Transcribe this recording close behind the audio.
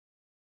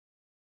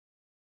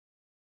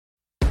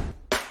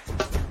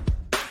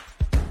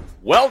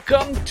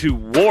Welcome to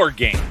War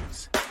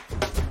Games,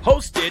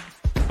 hosted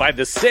by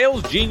the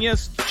sales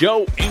genius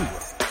Joe Ingram.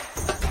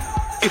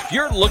 If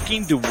you're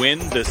looking to win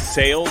the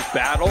sales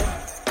battle,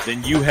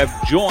 then you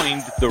have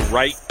joined the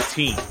right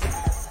team.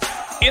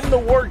 In the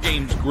War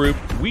Games group,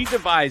 we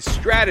devise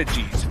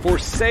strategies for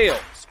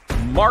sales,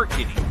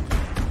 marketing,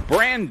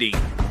 branding,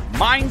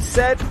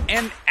 mindset,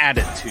 and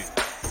attitude.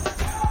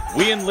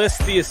 We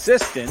enlist the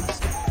assistance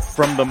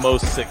from the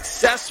most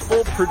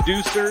successful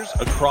producers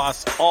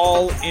across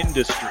all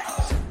industries.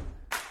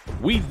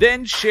 We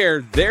then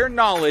share their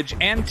knowledge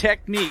and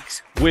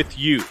techniques with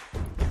you.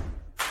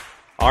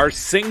 Our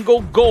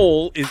single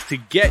goal is to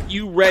get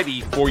you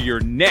ready for your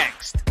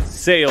next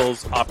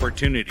sales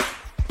opportunity.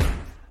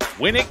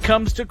 When it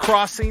comes to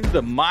crossing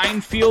the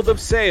minefield of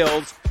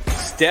sales,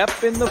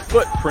 step in the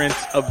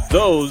footprints of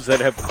those that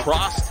have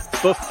crossed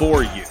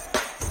before you.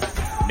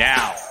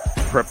 Now,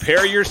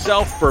 prepare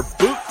yourself for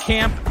boot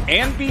camp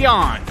and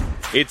beyond.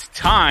 It's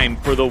time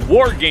for the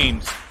War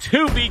Games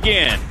to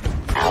begin.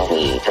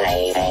 We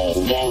play a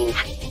game.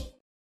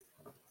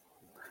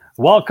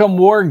 Welcome,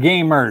 War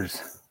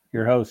Gamers.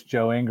 Your host,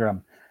 Joe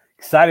Ingram.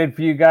 Excited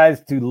for you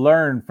guys to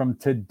learn from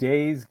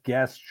today's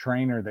guest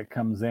trainer that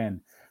comes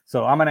in.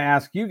 So I'm going to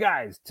ask you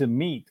guys to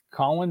meet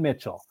Colin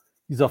Mitchell.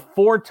 He's a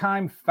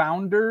 4-time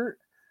founder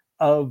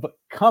of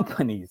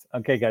companies.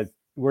 Okay, guys,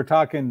 we're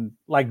talking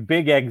like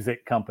big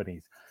exit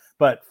companies.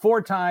 But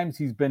 4 times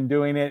he's been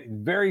doing it,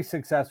 very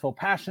successful,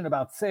 passionate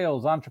about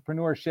sales,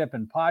 entrepreneurship,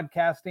 and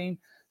podcasting.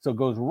 So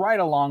goes right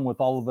along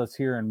with all of us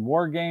here in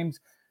War Games.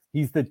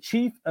 He's the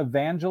chief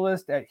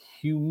evangelist at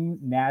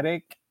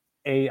Humantic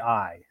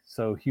AI.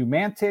 So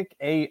Humantic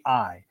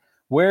AI,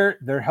 where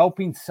they're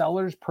helping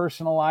sellers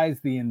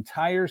personalize the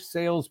entire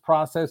sales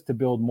process to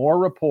build more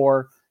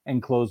rapport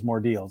and close more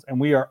deals. And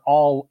we are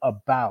all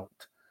about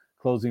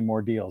closing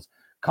more deals.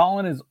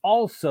 Colin is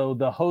also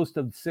the host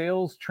of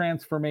Sales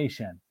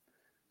Transformation.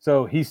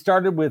 So he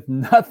started with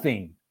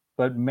nothing,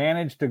 but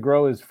managed to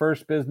grow his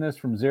first business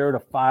from 0 to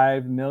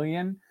 5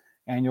 million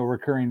annual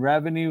recurring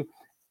revenue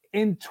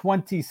in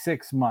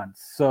 26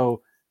 months.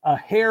 So a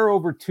hair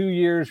over 2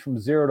 years from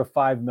 0 to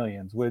 5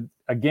 millions.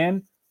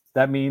 Again,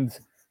 that means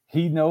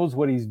he knows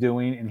what he's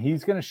doing, and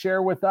he's going to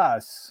share with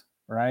us,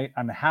 right,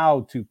 on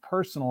how to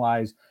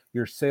personalize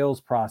your sales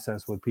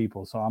process with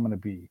people. So I'm going to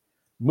be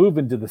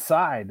moving to the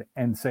side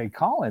and say,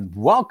 Colin,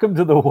 welcome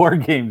to the War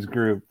Games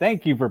group.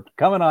 Thank you for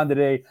coming on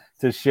today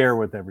to share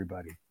with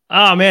everybody.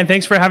 Oh man,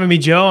 thanks for having me,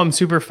 Joe. I'm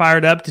super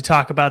fired up to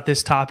talk about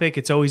this topic.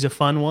 It's always a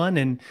fun one,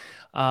 and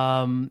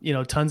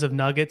tons of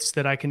nuggets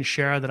that I can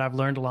share that I've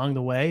learned along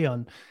the way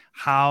on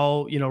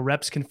how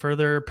reps can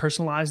further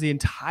personalize the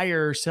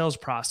entire sales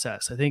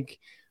process. I think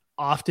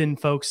often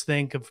folks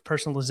think of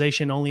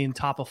personalization only in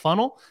top of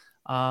funnel,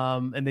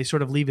 and they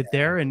sort of leave it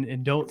there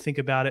and don't think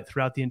about it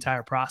throughout the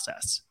entire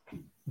process.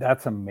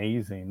 That's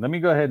amazing. Let me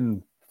go ahead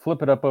and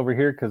flip it up over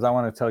here because I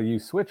want to tell you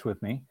switch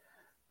with me.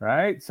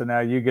 Right. So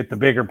now you get the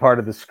bigger part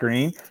of the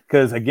screen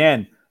because,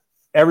 again,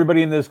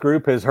 everybody in this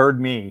group has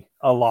heard me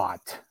a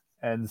lot.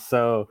 And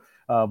so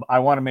I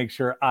want to make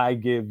sure I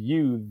give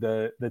you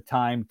the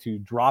time to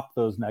drop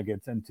those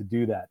nuggets and to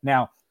do that.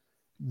 Now,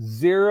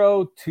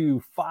 0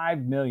 to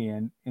 5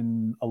 million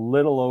in a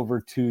little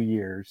over 2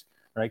 years.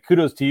 Right.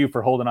 Kudos to you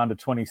for holding on to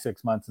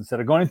 26 months instead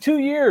of going in 2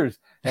 years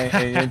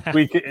and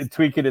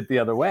tweaking it the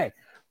other way.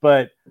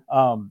 But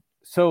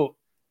so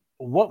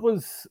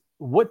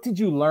what did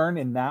you learn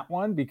in that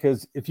one?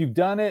 Because if you've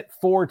done it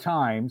 4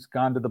 times,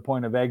 gone to the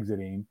point of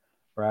exiting,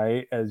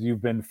 right, as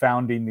you've been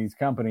founding these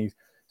companies.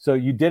 So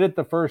you did it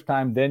the first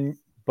time, then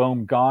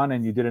boom, gone,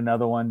 and you did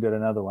another one.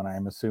 I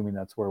am assuming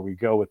that's where we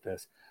go with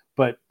this.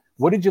 But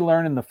what did you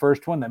learn in the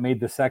first one that made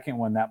the second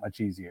one that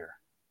much easier?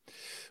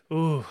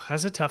 Ooh,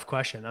 that's a tough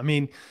question. I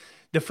mean,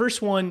 the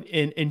first one,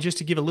 and just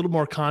to give a little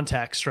more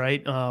context,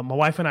 right? My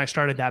wife and I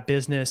started that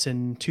business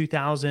in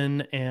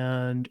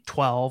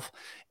 2012,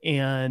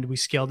 and we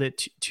scaled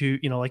it to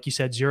like you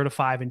said, 0 to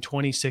 5 in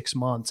 26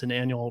 months in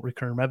annual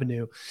recurring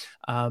revenue.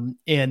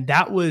 And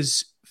that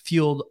was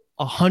fueled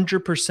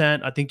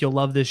 100%. I think you'll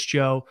love this,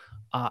 Joe.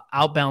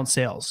 Outbound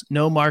sales,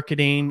 no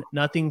marketing,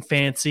 nothing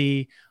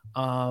fancy.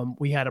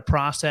 We had a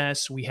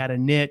process, we had a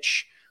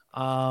niche,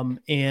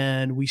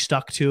 and we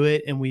stuck to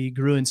it, and we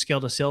grew and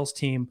scaled a sales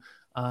team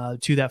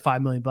to that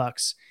 $5 million.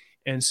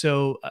 And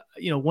so,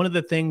 one of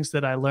the things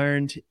that I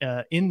learned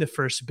in the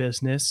first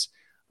business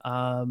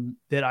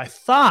that I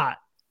thought,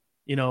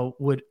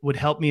 would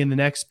help me in the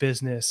next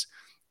business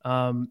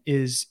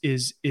is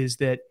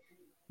that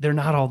they're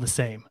not all the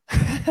same.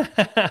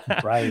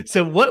 Right.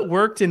 So what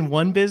worked in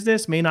one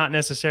business may not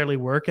necessarily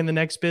work in the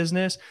next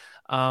business.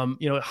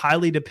 It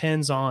highly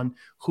depends on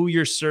who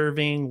you're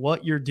serving,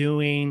 what you're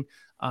doing,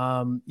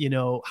 how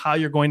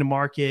you're going to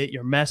market,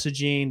 your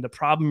messaging, the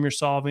problem you're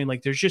solving.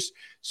 Like there's just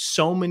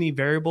so many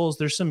variables.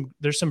 There's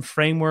some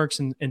frameworks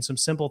and some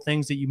simple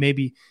things that you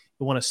maybe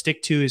want to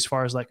stick to as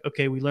far as like,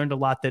 okay, we learned a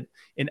lot that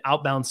in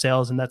outbound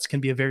sales, and that's can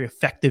be a very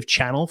effective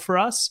channel for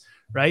us.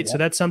 Right. Yeah. So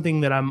that's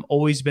something that I'm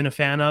always been a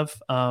fan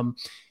of.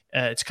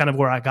 It's kind of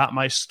where I got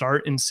my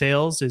start in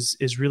sales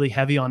is really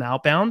heavy on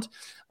outbound.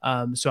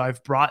 So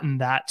I've brought in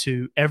that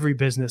to every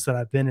business that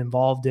I've been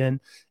involved in,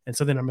 and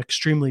something I'm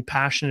extremely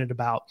passionate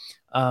about.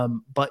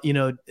 But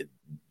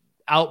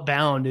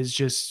outbound is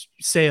just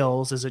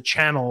sales as a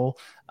channel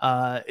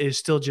is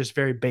still just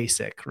very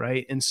basic,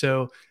 right? And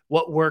so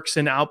what works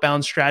in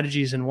outbound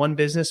strategies in one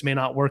business may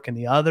not work in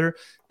the other.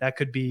 That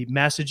could be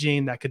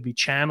messaging, that could be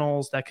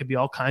channels, that could be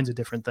all kinds of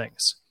different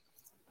things.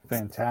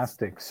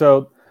 Fantastic.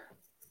 So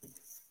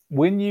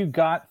when you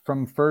got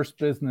from first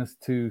business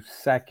to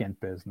second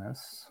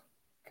business,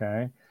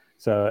 okay.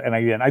 So, and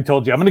again, I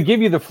told you, I'm going to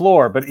give you the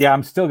floor, but yeah,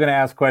 I'm still going to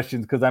ask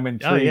questions because I'm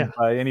intrigued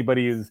by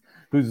anybody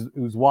who's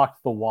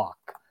walked the walk.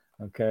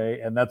 Okay.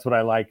 And that's what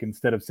I like.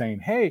 Instead of saying,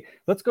 hey,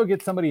 let's go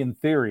get somebody in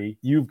theory,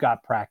 you've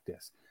got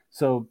practice.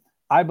 So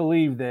I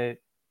believe that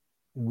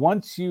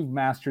once you've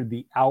mastered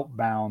the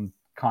outbound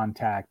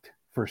contact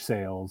for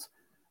sales,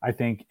 I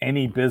think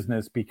any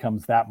business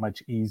becomes that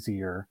much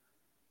easier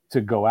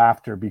to go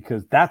after,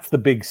 because that's the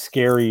big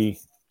scary,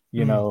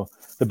 the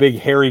big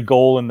hairy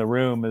goal in the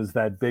room is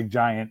that big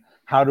giant,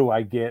 how do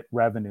I get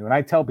revenue? And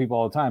I tell people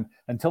all the time,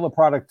 until a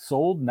product's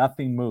sold,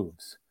 nothing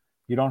moves.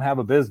 You don't have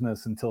a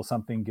business until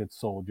something gets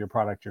sold, your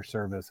product, your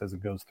service, as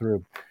it goes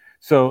through.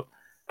 So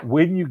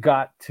when you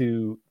got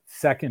to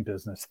second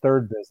business,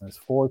 third business,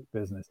 fourth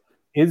business,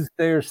 is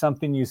there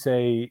something you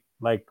say,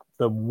 like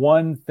the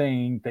one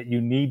thing that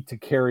you need to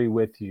carry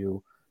with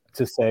you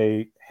to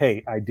say,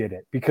 hey, I did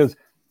it? Because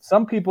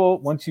some people,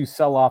 once you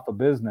sell off a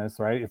business,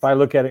 right? If I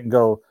look at it and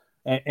go,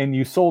 and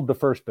you sold the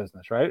first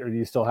business, right? Or do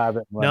you still have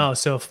it? No.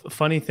 So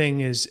funny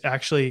thing is,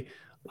 actually,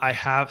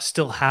 I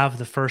still have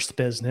the first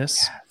business.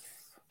 Yes.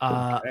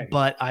 Okay.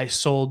 But I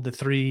sold the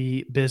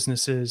 3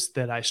 businesses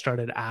that I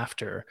started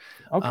after.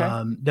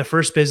 Okay. The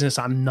first business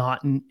I'm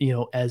not,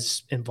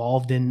 as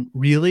involved in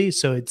really.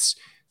 So it's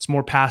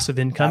more passive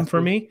income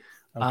for me.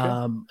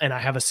 Okay. And I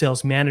have a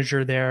sales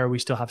manager there. We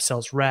still have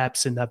sales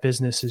reps, and that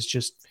business is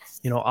just,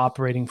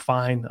 operating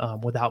fine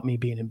without me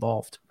being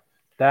involved.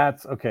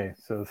 That's okay.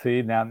 So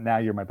see, now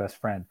you're my best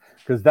friend,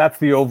 because that's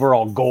the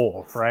overall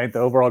goal, right? The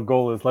overall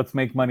goal is let's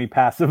make money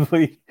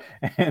passively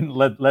and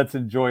let's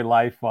enjoy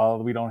life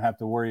while we don't have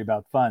to worry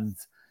about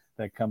funds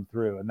that come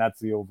through. And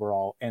that's the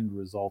overall end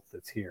result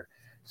that's here.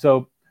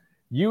 So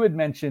you had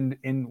mentioned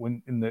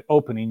in the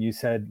opening, you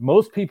said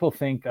most people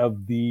think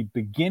of the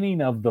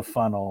beginning of the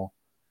funnel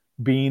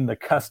being the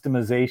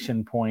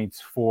customization points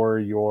for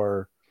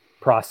your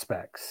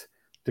prospects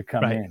to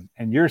come in.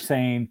 And you're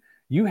saying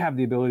you have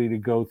the ability to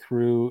go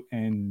through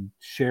and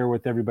share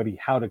with everybody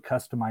how to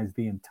customize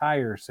the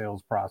entire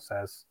sales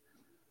process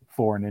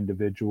for an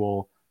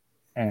individual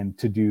and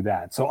to do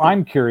that. So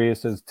I'm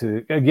curious as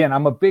to, again,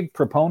 I'm a big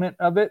proponent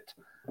of it,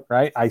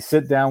 right? I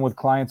sit down with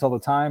clients all the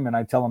time and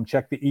I tell them,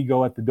 check the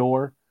ego at the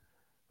door,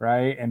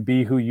 right? And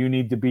be who you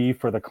need to be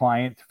for the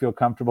client to feel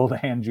comfortable to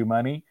hand you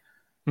money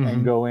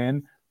and go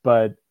in.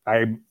 But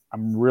I'm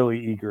really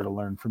eager to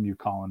learn from you,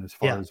 Colin, as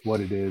far as what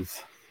it is.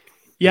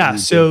 Yeah.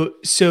 So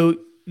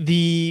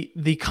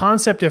the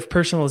concept of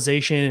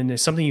personalization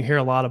is something you hear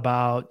a lot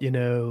about,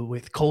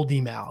 with cold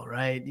email,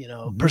 right?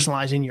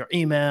 Personalizing your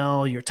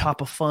email, your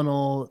top of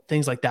funnel,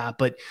 things like that.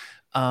 But,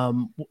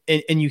 and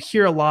you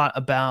hear a lot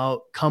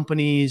about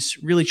companies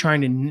really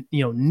trying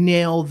to,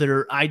 nail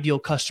their ideal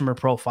customer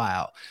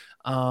profile,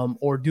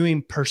 or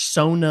doing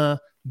persona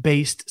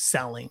based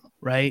selling,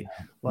 right?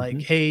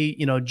 Like, hey,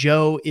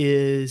 Joe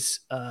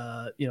is,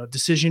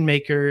 decision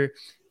maker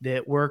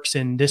that works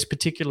in this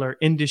particular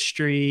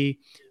industry.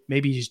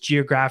 Maybe he's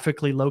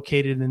geographically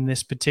located in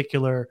this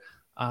particular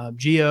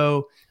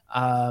geo.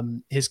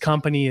 His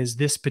company is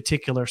this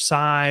particular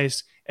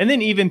size. And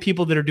then even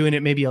people that are doing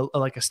it maybe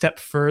like a step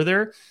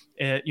further,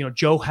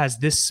 Joe has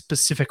this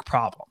specific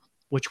problem,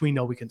 which we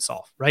know we can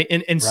solve, right?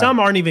 And some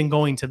aren't even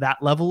going to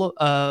that level,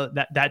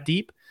 that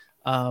deep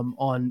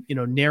on,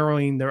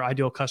 narrowing their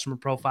ideal customer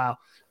profile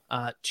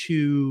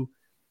to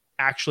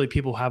actually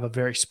people who have a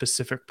very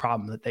specific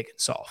problem that they can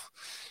solve.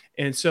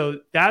 And so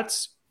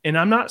and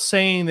I'm not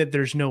saying that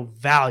there's no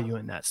value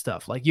in that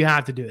stuff. Like, you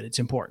have to do it. It's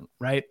important,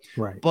 right?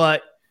 Right.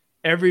 But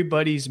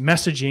everybody's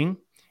messaging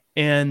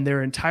and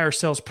their entire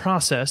sales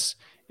process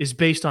is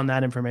based on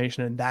that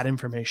information and that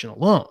information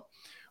alone.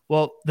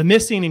 Well, the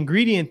missing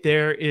ingredient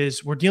there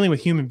is we're dealing with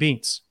human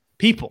beings,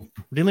 people.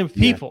 We're dealing with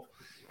people,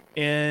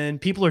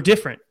 and people are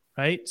different,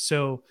 right?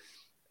 So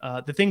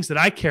the things that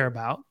I care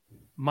about,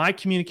 my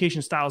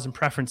communication styles and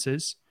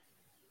preferences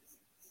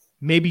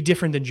may be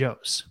different than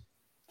Joe's.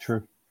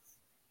 True.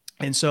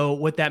 And so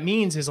what that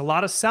means is a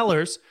lot of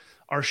sellers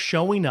are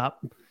showing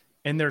up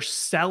and they're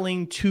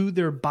selling to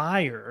their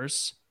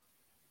buyers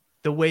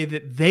the way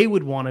that they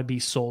would want to be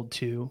sold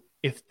to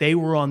if they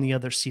were on the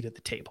other seat at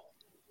the table.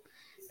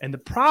 And the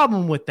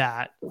problem with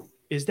that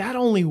is that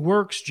only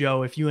works,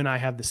 Joe, if you and I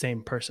have the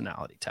same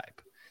personality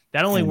type.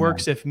 That only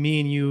works if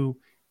me and you,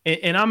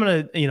 and I'm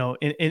going to,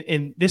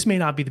 and this may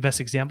not be the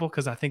best example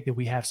because I think that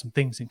we have some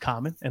things in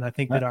common. And I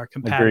think that our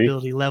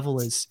compatibility level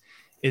is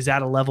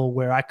at a level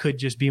where I could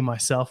just be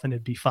myself and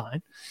it'd be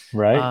fine.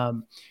 Right.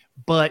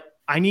 But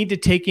I need to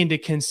take into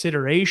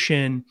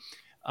consideration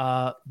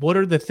what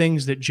are the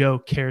things that Joe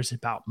cares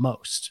about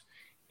most.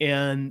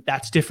 And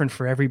that's different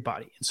for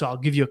everybody. And so I'll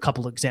give you a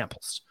couple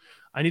examples.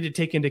 I need to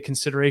take into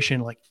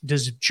consideration, like,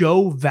 does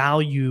Joe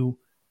value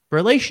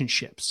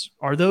relationships?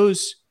 Are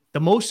those the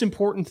most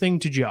important thing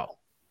to Joe?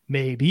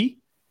 Maybe,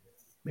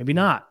 maybe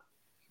not.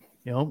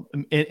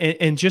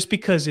 And just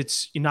because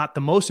it's not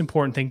the most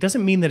important thing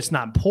doesn't mean that it's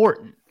not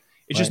important.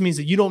 It just means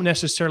that you don't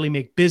necessarily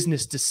make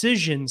business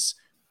decisions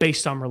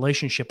based on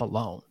relationship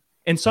alone.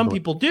 And some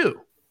people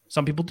do.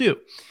 Some people do.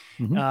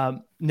 Mm-hmm.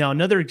 Now,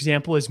 another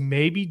example is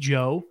maybe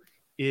Joe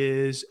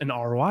is an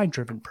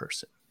ROI-driven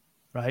person,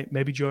 right?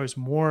 Maybe Joe is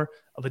more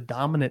of a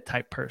dominant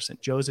type person.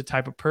 Joe is a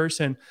type of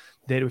person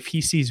that if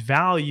he sees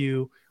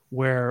value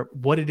where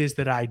what it is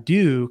that I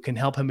do can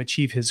help him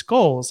achieve his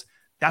goals,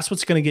 that's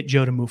what's going to get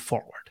Joe to move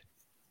forward,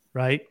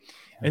 right?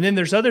 And then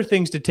there's other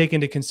things to take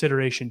into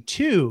consideration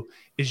too.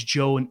 Is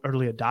Joe an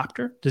early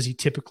adopter? Does he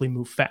typically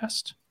move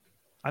fast?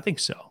 I think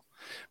so.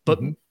 But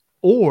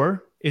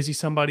or is he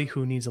somebody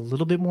who needs a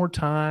little bit more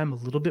time, a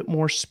little bit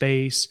more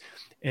space,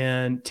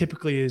 and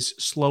typically is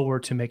slower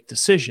to make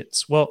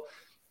decisions? Well,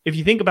 if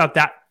you think about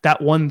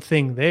that one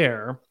thing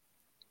there,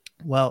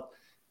 well,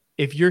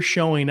 if you're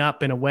showing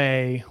up in a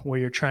way where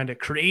you're trying to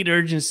create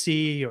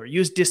urgency or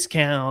use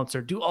discounts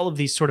or do all of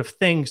these sort of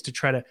things to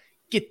try to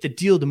get the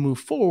deal to move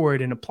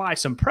forward and apply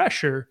some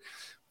pressure,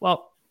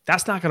 well,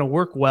 that's not going to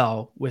work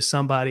well with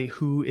somebody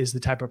who is the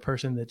type of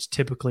person that's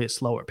typically a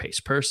slower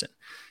paced person.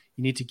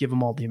 You need to give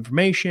them all the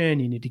information.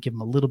 You need to give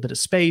them a little bit of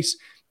space.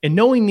 And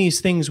knowing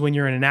these things when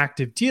you're in an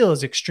active deal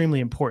is extremely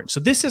important. So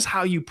this is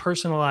how you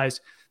personalize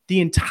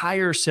the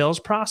entire sales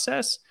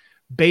process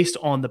based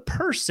on the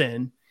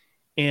person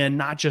and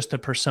not just the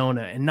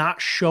persona, and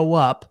not show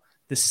up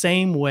the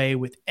same way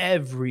with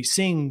every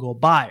single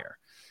buyer.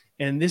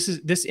 And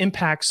this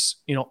impacts,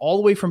 all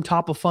the way from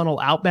top of funnel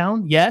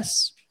outbound.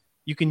 Yes,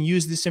 you can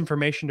use this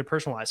information to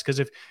personalize, because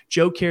if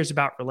Joe cares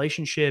about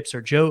relationships,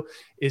 or Joe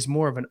is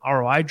more of an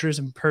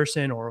ROI-driven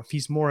person, or if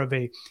he's more of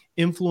a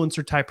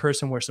influencer type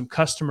person where some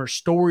customer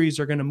stories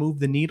are going to move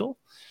the needle,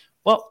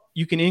 well,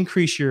 you can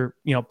increase your,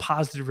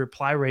 positive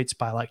reply rates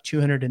by like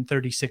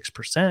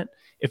 236%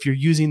 if you're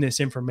using this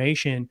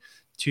information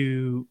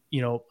to,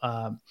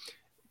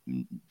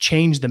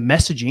 change the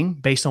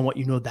messaging based on what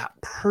that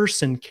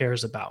person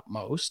cares about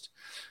most.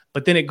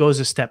 But then it goes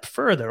a step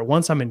further.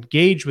 Once I'm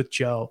engaged with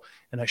Joe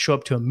and I show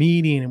up to a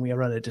meeting and we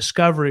run a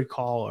discovery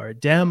call or a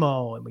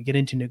demo and we get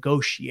into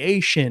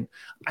negotiation,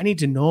 I need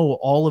to know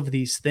all of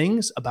these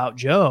things about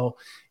Joe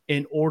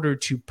in order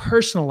to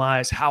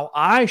personalize how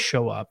I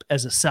show up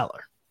as a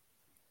seller.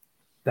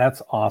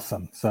 That's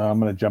awesome. So I'm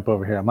going to jump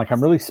over here.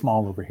 I'm really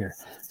small over here.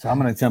 So I'm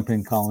going to jump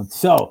in, Colin.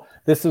 So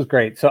this is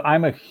great. So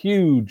I'm a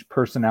huge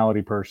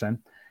personality person.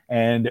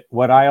 And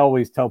what I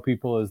always tell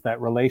people is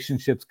that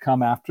relationships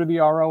come after the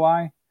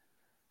ROI.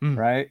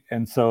 Right.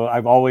 And so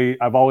I've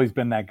always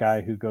been that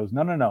guy who goes,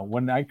 no.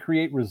 When I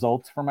create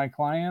results for my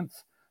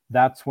clients,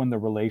 that's when the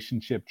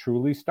relationship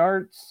truly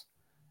starts.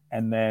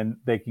 And then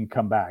they can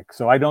come back.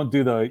 So I don't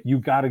do you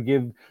got to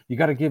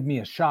give me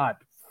a shot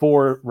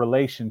for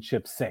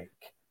relationship's sake.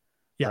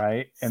 Yeah.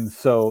 Right. And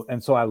so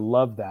I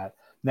love that.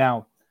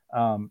 Now,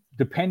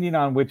 depending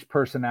on which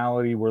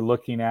personality we're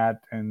looking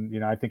at,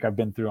 and, I think I've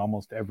been through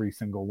almost every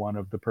single one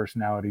of the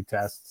personality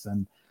tests,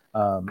 and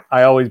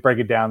I always break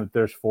it down that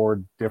there's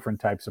 4 different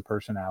types of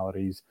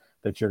personalities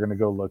that you're going to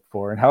go look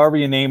for, and however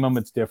you name them,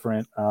 it's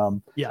different.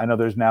 I know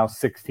there's now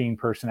 16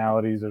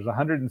 personalities. There's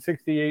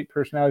 168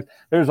 personalities.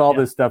 There's all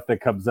this stuff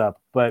that comes up.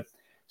 But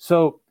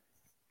so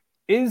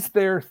is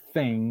there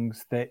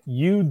things that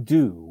you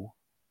do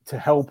to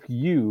help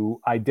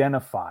you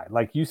identify,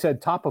 like you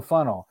said, top of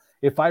funnel?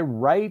 If I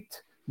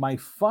write my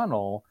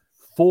funnel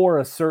for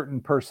a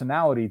certain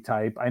personality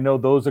type, I know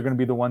those are going to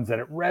be the ones that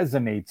it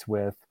resonates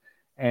with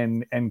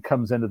and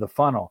comes into the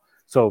funnel.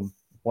 So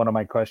one of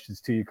my questions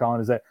to you,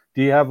 Colin, is that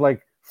do you have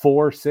like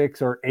 4,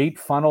 6, or 8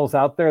 funnels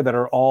out there that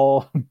are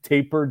all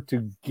tapered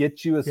to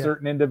get you a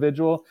certain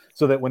individual,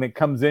 so that when it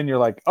comes in, you're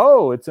like,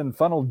 oh, it's in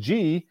funnel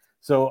G,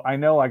 so I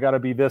know I got to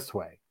be this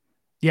way.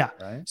 Yeah.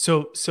 Right.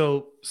 So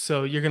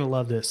you're going to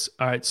love this.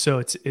 All right. So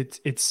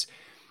it's,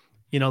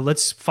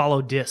 let's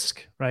follow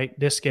DISC, right?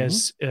 DISC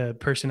as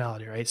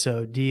personality, right?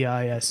 So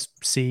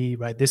DISC,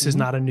 right? This is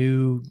not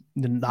the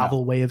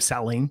novel way of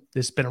selling.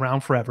 This has been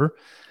around forever,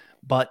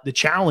 but the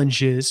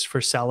challenge is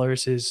for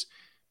sellers is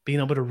being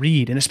able to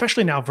read, and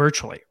especially now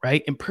virtually,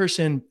 right? In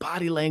person,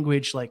 body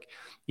language, like,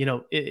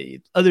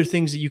 other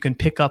things that you can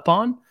pick up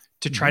on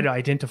to try to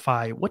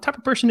identify what type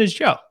of person is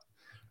Joe.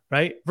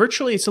 Right?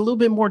 Virtually, it's a little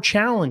bit more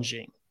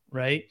challenging,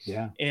 right?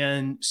 Yeah.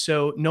 And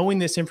so knowing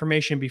this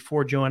information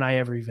before Joe and I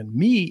ever even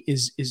meet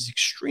is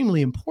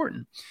extremely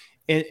important.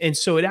 And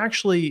so it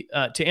actually,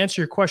 to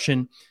answer your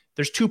question,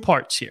 there's 2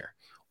 parts here.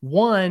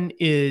 One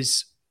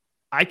is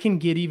I can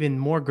get even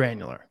more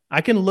granular.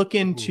 I can look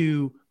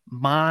into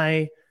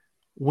my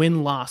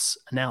win-loss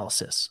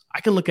analysis.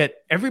 I can look at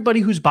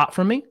everybody who's bought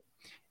from me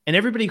and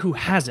everybody who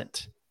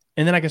hasn't.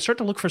 And then I can start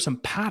to look for some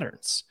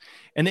patterns.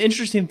 And the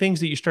interesting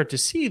things that you start to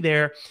see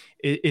there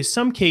is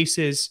some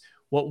cases,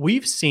 what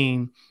we've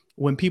seen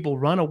when people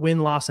run a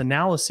win-loss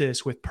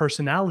analysis with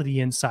personality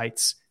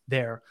insights,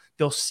 there,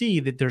 they'll see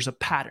that there's a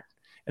pattern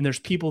and there's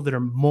people that are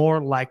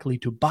more likely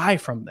to buy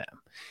from them.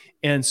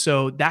 And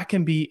so that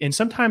can be, and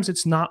sometimes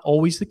it's not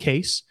always the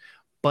case,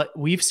 but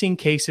we've seen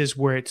cases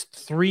where it's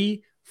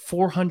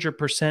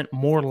 400%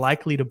 more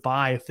likely to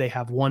buy if they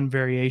have one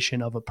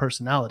variation of a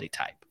personality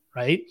type,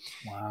 right?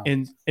 Wow.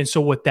 And so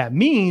what that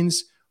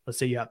means, let's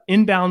say you have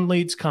inbound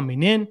leads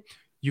coming in,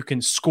 you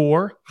can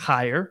score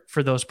higher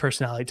for those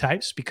personality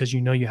types because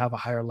you know you have a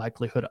higher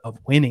likelihood of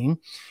winning.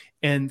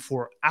 And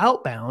for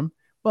outbound,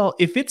 well,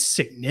 if it's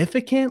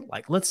significant,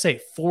 like let's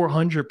say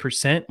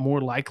 400% more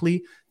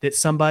likely that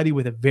somebody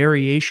with a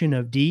variation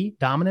of D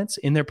dominance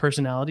in their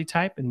personality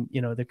type, and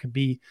there could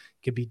be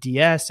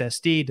DS,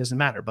 SD, doesn't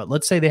matter. But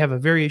let's say they have a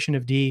variation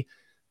of D,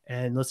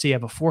 and let's say you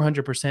have a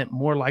 400%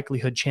 more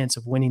likelihood chance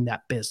of winning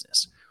that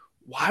business.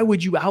 Why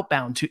would you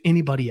outbound to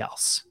anybody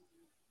else?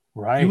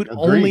 Right. You would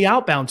only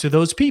outbound to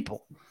those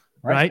people,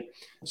 right?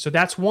 So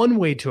that's one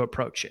way to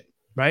approach it.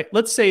 Right.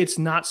 Let's say it's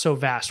not so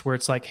vast where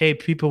it's like, hey,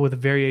 people with a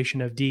variation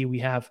of D, we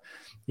have,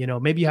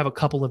 maybe you have a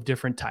couple of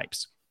different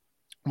types.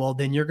 Well,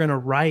 then you're going to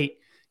write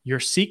your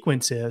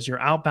sequences,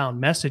 your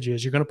outbound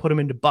messages, you're going to put them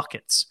into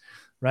buckets,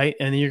 right?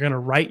 And then you're going to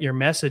write your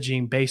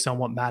messaging based on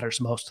what matters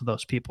most to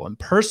those people and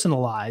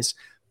personalize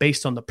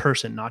based on the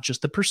person, not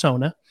just the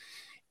persona.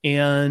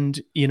 And,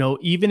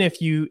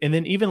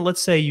 even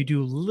let's say you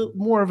do a little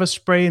more of a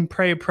spray and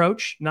pray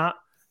approach, not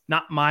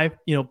my,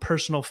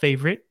 personal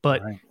favorite,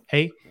 but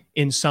hey,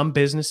 in some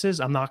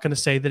businesses, I'm not going to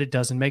say that it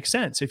doesn't make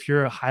sense. If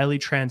you're a highly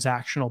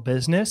transactional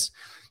business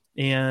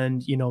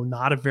and,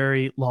 not a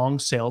very long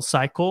sales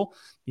cycle,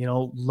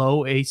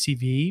 low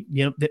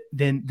ACV,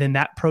 then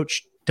that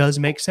approach does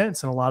make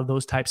sense in a lot of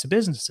those types of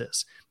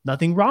businesses.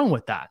 Nothing wrong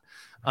with that.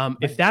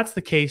 If that's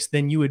the case,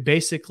 then you would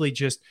basically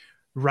just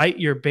write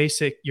your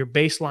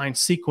baseline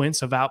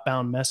sequence of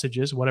outbound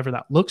messages, whatever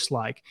that looks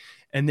like,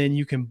 and then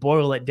you can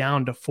boil it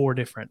down to 4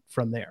 different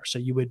from there. So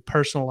you would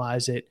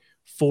personalize it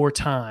 4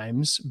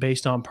 times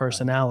based on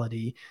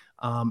personality.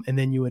 And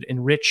then you would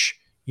enrich,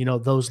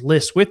 those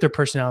lists with their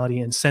personality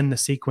and send the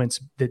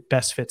sequence that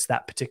best fits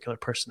that particular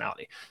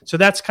personality. So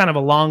that's kind of a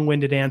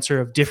long-winded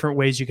answer of different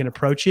ways you can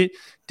approach it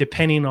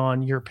depending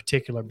on your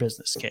particular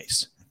business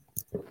case.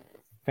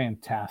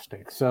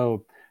 Fantastic.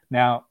 So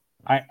now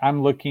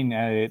I'm looking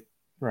at it,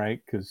 right?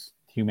 Because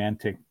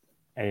Humantic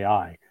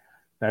AI,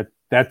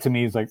 that to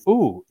me is like,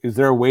 ooh, is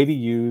there a way to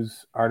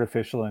use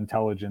artificial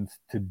intelligence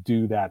to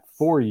do that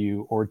for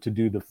you or to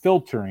do the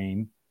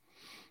filtering,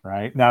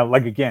 right? Now,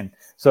 like, again,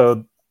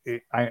 so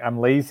I'm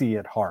lazy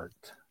at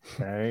heart,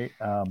 okay?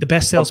 The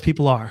best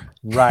salespeople are.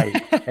 Right.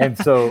 And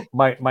so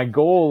my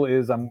goal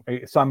is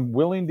I'm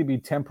willing to be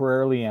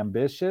temporarily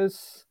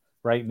ambitious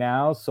right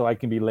now so I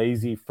can be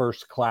lazy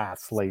first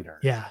class later.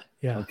 Yeah.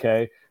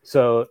 Okay.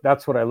 So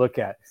that's what I look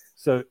at.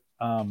 So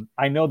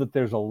I know that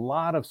there's a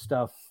lot of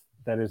stuff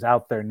that is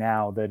out there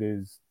now that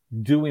is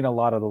doing a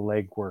lot of the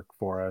legwork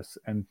for us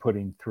and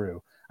putting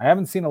through. I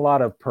haven't seen a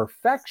lot of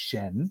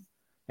perfection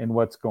in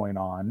what's going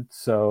on.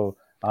 So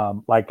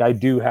like I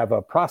do have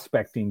a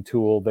prospecting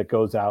tool that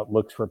goes out,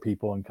 looks for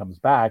people and comes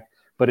back,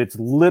 but it's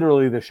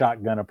literally the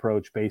shotgun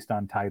approach based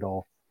on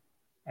title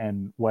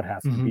and what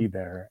has to be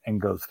there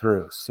and goes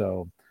through.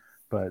 So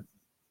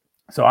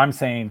I'm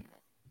saying,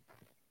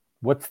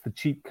 what's the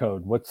cheat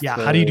code?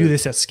 How do you do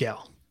this at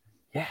scale?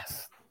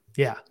 Yes.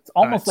 Yeah. It's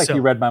almost like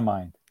you read my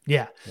mind.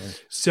 Yeah.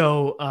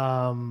 So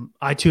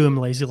I too am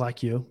lazy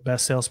like you.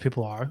 Best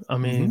salespeople are. I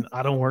mean,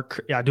 I don't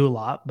work. I do a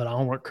lot, but I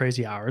don't work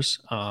crazy hours.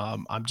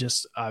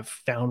 I've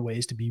found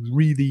ways to be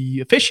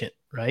really efficient,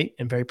 right,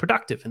 and very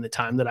productive in the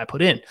time that I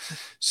put in.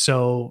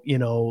 So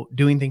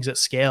doing things at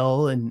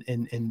scale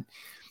and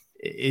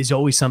is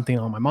always something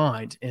on my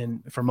mind.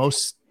 And for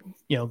most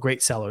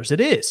great sellers,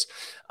 it is.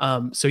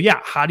 So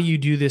yeah, how do you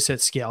do this at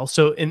scale?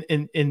 So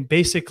in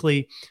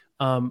basically,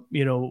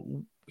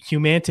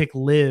 Humantic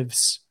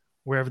lives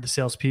wherever the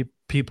sales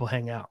people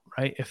hang out,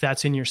 right? If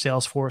that's in your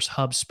Salesforce,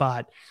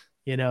 HubSpot,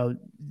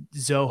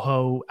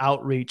 Zoho,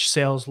 Outreach,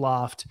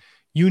 SalesLoft,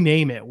 you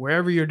name it,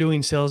 wherever you're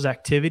doing sales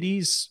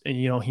activities,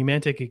 and,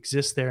 Humantic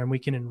exists there, and we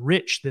can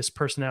enrich this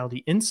personality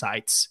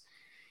insights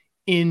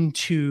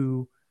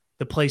into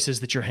the places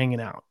that you're hanging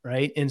out,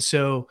 right? And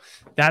so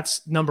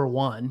that's number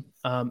one.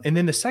 And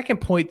then the second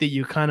point that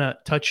you kind of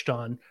touched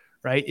on,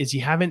 right, is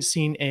you haven't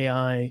seen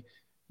AI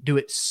do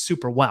it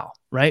super well,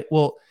 right?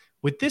 Well,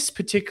 with this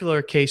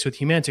particular case with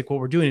Humantic, what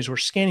we're doing is we're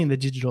scanning the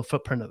digital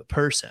footprint of the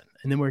person,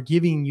 and then we're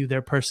giving you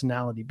their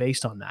personality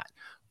based on that.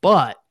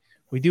 But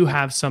we do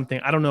have something,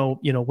 I don't know,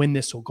 when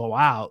this will go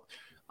out,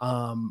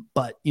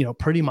 but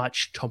pretty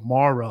much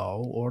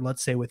tomorrow, or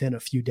let's say within a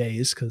few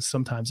days, because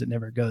sometimes it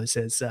never goes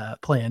as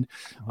planned.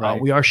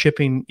 Right. We are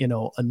shipping,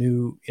 a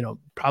new,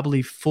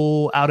 probably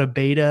full out of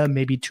beta,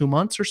 maybe 2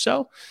 months or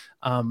so.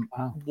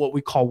 What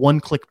we call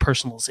one-click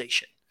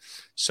personalization.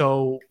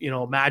 So,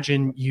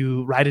 imagine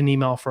you write an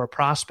email for a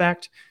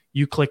prospect,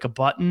 you click a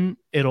button,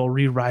 it'll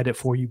rewrite it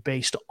for you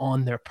based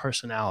on their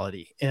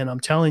personality. And I'm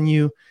telling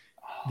you,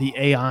 the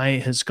AI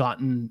has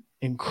gotten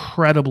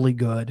incredibly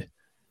good,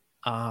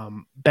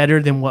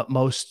 better than what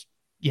most,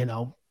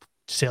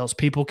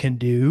 salespeople can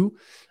do,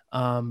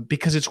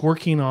 because it's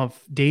working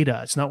off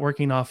data. It's not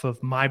working off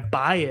of my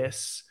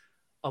bias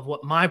of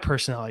what my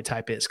personality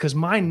type is. Because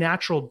my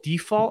natural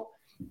default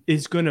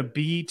is going to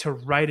be to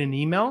write an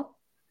email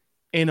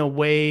in a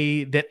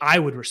way that I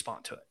would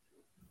respond to it.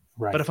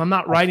 Right. But if I'm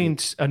not writing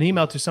an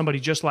email to somebody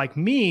just like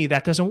me,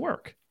 that doesn't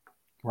work.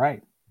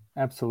 Right.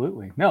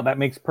 Absolutely. No, that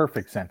makes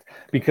perfect sense.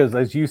 Because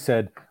as you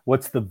said,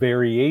 what's the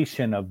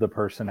variation of the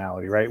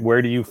personality, right?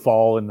 Where do you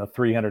fall in the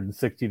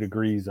 360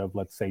 degrees of,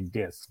 let's say,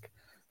 DISC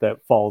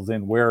that falls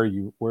in? Where are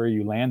you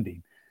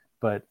landing?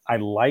 But I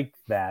like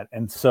that.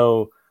 And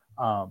so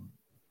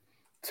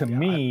to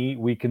me,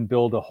 we can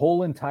build a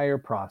whole entire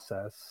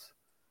process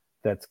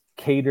that's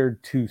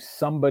catered to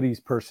somebody's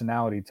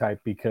personality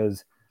type,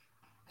 because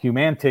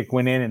Humantic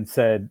went in and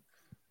said,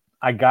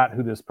 I got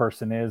who this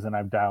person is and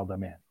I've dialed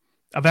them in.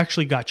 I've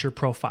actually got your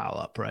profile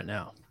up right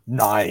now.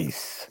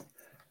 Nice.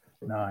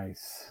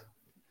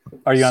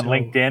 Are you on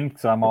LinkedIn?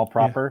 So I'm all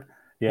proper.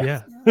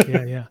 Yeah.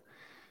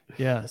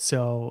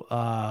 So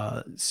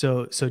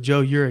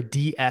Joe, you're a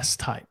DS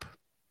type.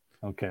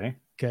 Okay.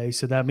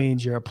 So that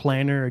means you're a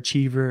planner,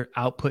 achiever,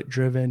 output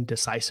driven,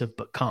 decisive,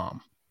 but calm.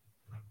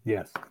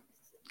 Yes.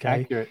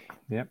 Okay. Accurate.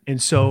 Yep.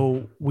 And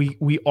so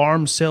we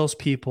arm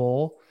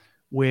salespeople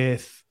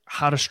with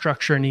how to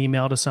structure an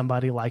email to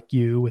somebody like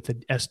you with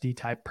an SD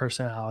type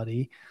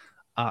personality,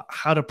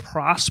 how to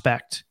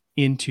prospect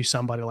into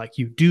somebody like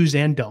you, do's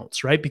and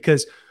don'ts, right?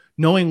 Because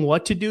knowing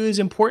what to do is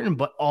important,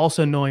 but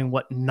also knowing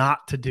what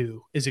not to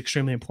do is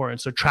extremely important.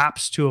 So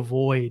traps to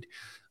avoid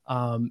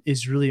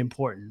is really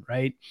important,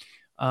 right?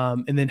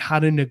 And then how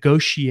to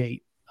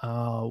negotiate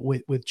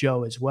with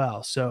Joe as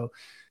well. So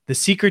the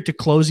secret to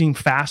closing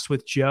fast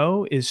with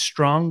Joe is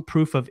strong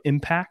proof of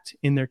impact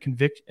in their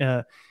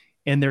conviction.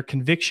 And their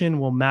conviction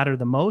will matter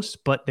the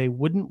most, but they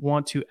wouldn't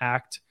want to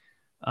act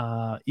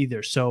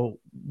either. So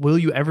will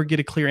you ever get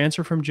a clear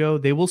answer from Joe?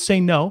 They will say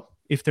no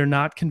if they're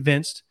not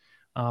convinced,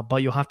 but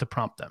you'll have to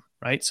prompt them,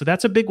 right? So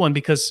that's a big one,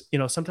 because,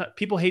 sometimes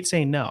people hate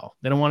saying no.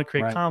 They don't want to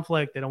create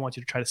conflict. They don't want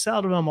you to try to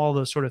sell to them, all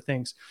those sort of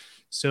things.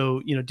 So,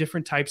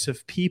 different types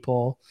of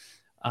people.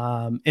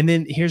 And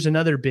then here's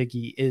another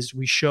biggie is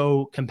we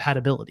show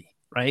compatibility,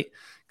 right?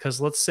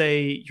 Because let's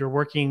say you're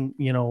working,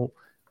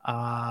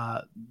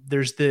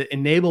 there's the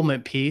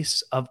enablement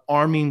piece of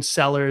arming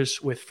sellers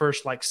with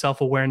first like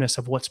self-awareness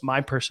of what's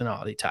my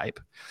personality type,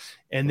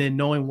 and then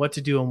knowing what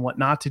to do and what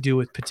not to do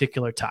with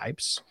particular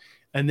types,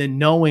 and then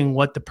knowing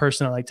what the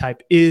personality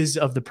type is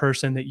of the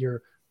person that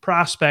you're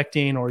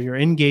prospecting or you're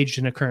engaged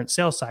in a current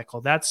sales cycle.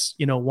 That's,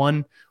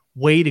 one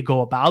way to go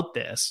about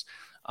this.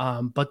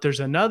 But there's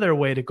another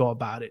way to go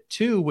about it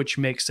too, which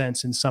makes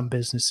sense in some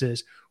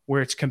businesses,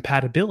 where it's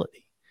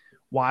compatibility.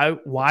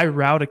 Why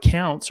route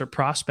accounts or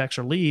prospects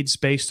or leads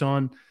based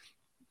on,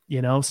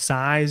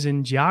 size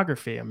and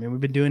geography? I mean, we've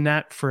been doing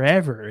that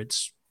forever.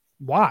 It's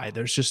why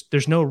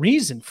there's no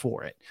reason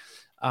for it.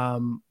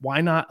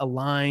 Why not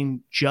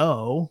align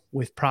Joe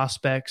with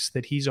prospects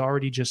that he's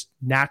already just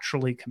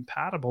naturally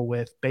compatible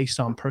with based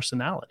on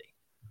personality?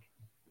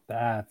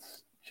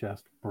 That's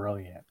just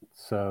brilliant.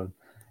 So,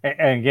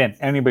 and again,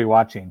 anybody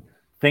watching,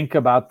 think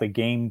about the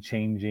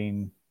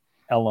game-changing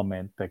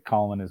element that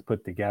Colin has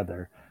put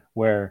together,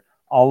 where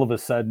all of a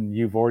sudden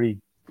you've already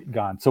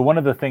gone. So one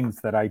of the things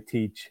that I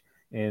teach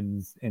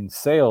in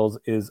sales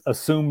is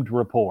assumed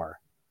rapport,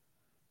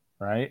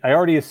 right? I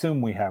already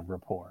assume we have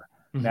rapport.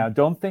 Mm-hmm. Now,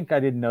 don't think I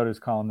didn't notice,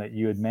 Colin, that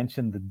you had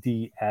mentioned the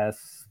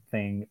DS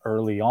thing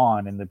early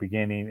on in the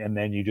beginning, and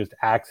then you just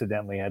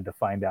accidentally had to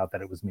find out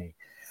that it was me,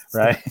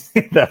 right?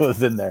 That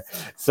was in there.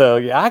 So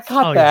yeah, I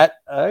caught that.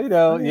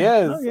 Yeah.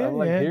 Yes. I'm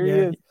like, here he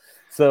is.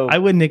 So I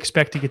wouldn't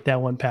expect to get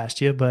that one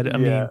past you, but I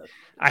mean,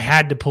 I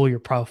had to pull your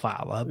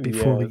profile up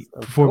before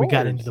we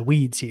got into the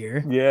weeds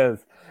here. Yes.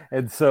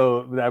 And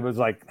so I was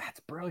like, that's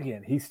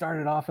brilliant. He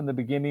started off in the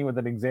beginning with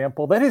an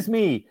example. That is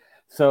me.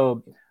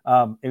 So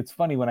it's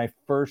funny, when I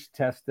first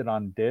tested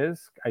on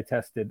DISC, I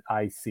tested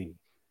IC.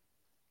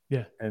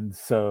 Yeah. And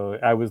so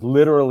I was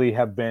literally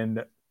have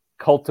been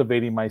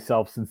cultivating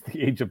myself since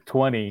the age of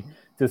 20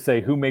 to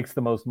say, who makes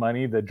the most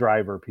money? The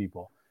driver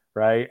people,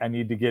 right? I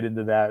need to get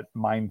into that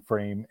mind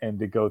frame and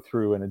to go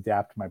through and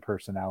adapt my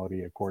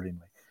personality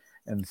accordingly.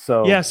 And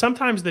so, yeah,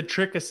 sometimes the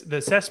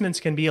assessments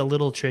can be a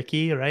little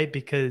tricky, right?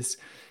 Because,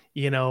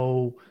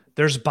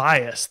 there's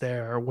bias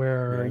there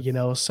where,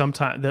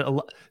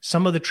 sometimes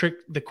some of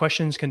the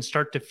questions can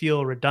start to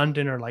feel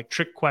redundant or like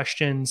trick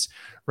questions,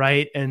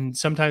 right? And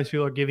sometimes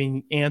people are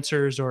giving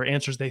answers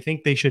they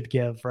think they should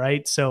give,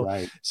 right?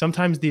 So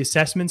sometimes the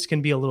assessments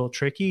can be a little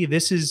tricky.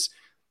 This is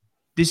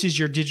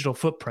your digital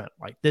footprint.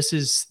 Like this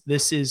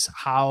is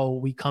how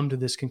we come to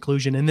this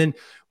conclusion. And then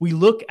we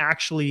look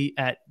actually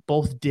at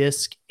both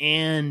DISC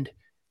and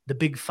the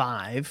Big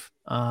Five.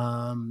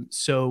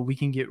 So we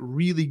can get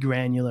really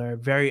granular,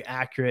 very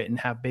accurate, and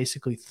have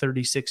basically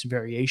 36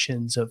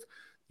 variations of,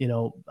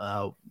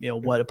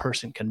 what a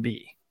person can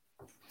be.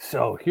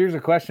 So here's a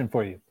question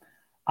for you.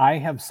 I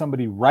have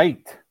somebody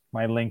write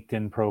my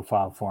LinkedIn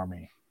profile for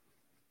me,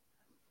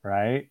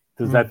 right?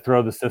 Does that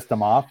throw the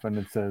system off and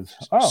it says,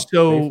 oh,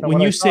 so when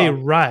you say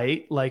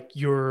write, like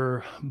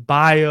your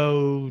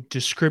bio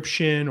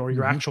description or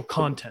your actual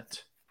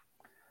content?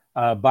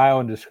 Bio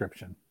and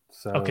description.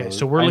 So okay,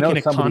 so we're looking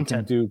at content.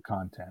 Can do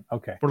content.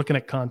 Okay. We're looking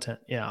at content.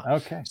 Yeah.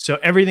 Okay. So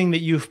everything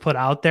that you've put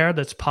out there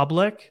that's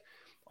public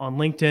on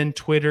LinkedIn,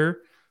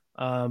 Twitter,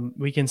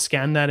 we can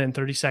scan that in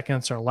 30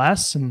 seconds or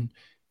less and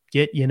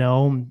get,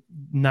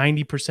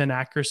 90%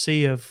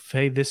 accuracy of,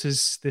 hey, this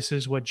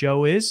is what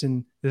Joe is,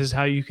 and this is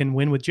how you can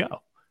win with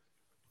Joe.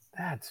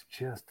 That's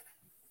just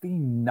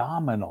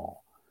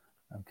phenomenal.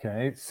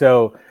 Okay.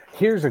 So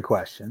here's a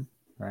question,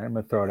 right? I'm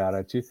going to throw it out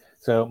at you.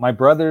 So my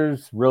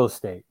brother's real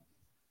estate.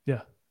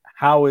 Yeah.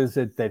 How is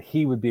it that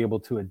he would be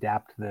able to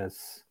adapt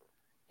this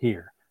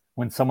here?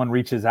 When someone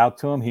reaches out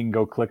to him, he can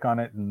go click on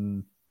it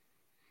and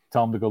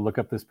tell him to go look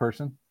up this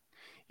person?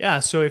 Yeah.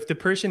 So if the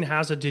person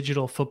has a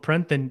digital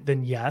footprint,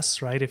 then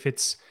yes, right? If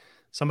it's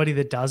somebody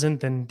that doesn't,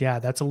 then yeah,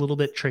 that's a little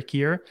bit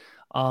trickier.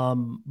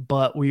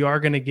 But we are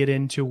going to get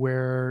into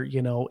where,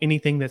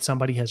 anything that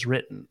somebody has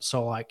written.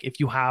 So like if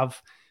you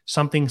have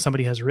something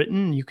somebody has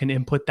written, you can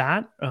input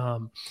that.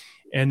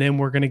 And then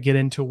we're going to get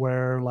into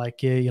where,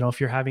 like, if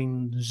you're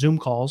having Zoom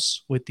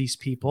calls with these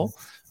people,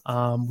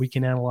 we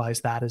can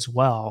analyze that as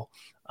well,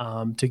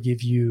 to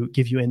give you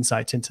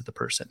insights into the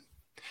person.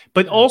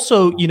 But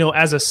also,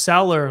 as a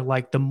seller,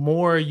 like the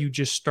more you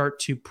just start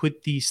to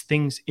put these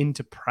things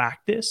into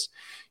practice,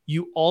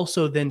 you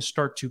also then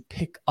start to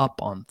pick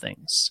up on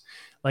things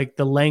like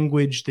the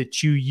language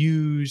that you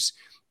use,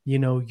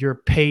 your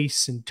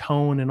pace and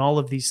tone and all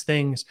of these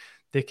things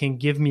that can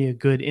give me a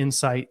good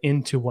insight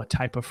into what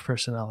type of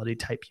personality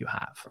type you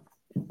have.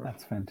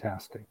 That's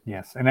fantastic.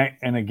 Yes.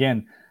 And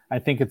again, I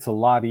think it's a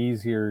lot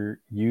easier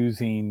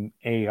using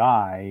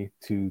AI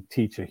to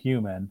teach a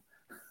human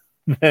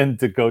than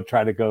to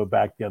try to go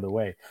back the other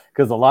way.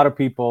 Because a lot of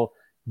people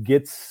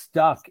get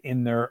stuck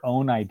in their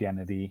own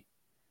identity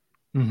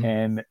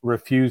and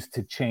refuse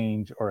to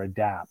change or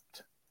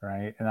adapt.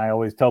 Right. And I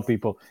always tell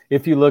people,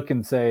 if you look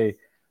and say,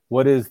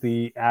 what is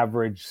the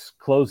average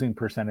closing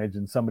percentage?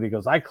 And somebody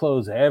goes, I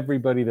close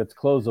everybody that's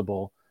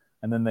closable.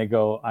 And then they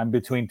go, I'm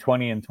between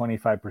 20 and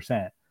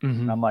 25%.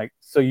 And I'm like,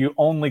 so you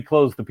only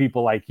close the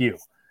people like you.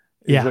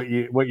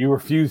 Yeah. What you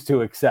refuse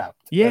to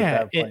accept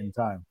at that point in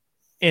time.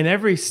 And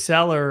every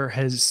seller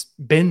has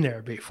been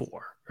there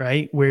before,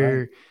 right?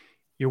 Where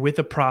you're with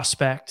a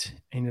prospect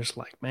and you're just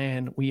like,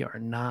 man, we are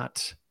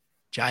not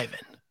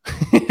jiving,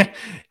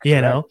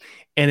 know?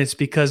 And it's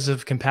because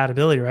of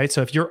compatibility, right?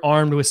 So if you're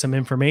armed with some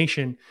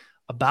information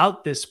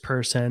about this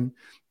person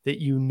that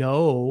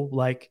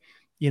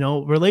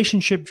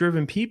relationship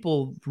driven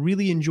people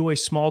really enjoy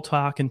small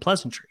talk and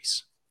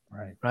pleasantries.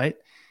 Right.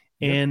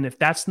 And if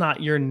that's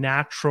not your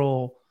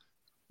natural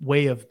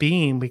way of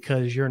being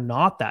because you're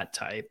not that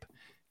type,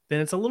 then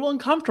it's a little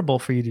uncomfortable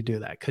for you to do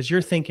that because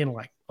you're thinking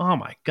like, oh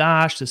my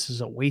gosh, this is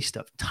a waste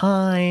of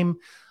time.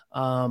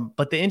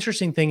 But the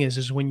interesting thing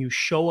is when you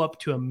show up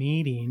to a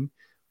meeting,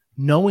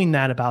 knowing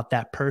that about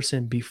that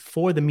person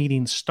before the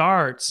meeting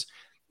starts,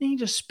 then you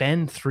just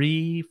spend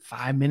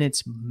 3-5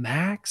 minutes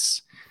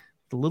max,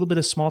 a little bit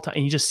of small talk,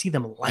 and you just see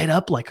them light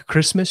up like a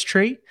Christmas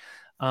tree.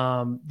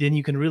 Then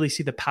you can really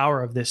see the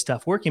power of this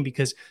stuff working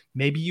because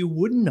maybe you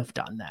wouldn't have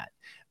done that.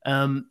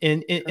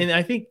 And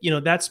I think,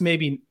 that's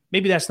maybe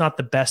that's not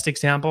the best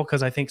example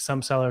because I think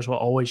some sellers will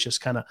always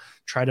just kind of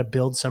try to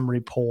build some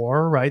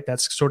rapport, right?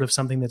 That's sort of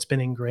something that's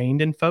been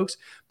ingrained in folks.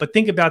 But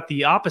think about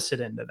the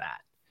opposite end of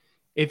that.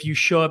 If you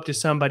show up to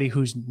somebody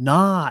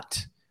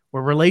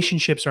where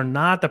relationships are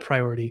not the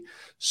priority,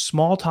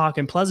 small talk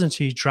and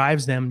pleasantry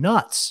drives them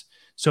nuts.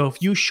 So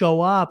if you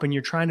show up and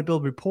you're trying to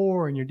build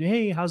rapport and you're,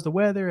 hey, how's the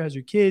weather? How's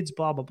your kids?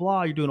 Blah, blah,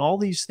 blah. You're doing all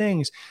these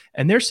things.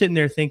 And they're sitting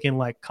there thinking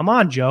like, come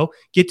on, Joe,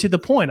 get to the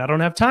point. I don't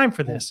have time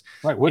for this.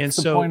 Right. What's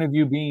the point of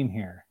you being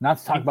here? Not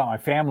to talk about my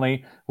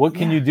family. What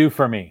can you do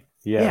for me?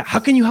 Yeah. How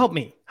can you help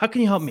me?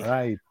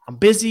 Right. I'm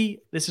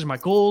busy. This is my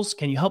goals.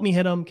 Can you help me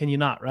hit them? Can you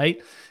not?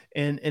 Right.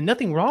 And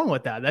nothing wrong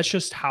with that. That's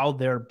just how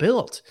they're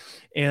built.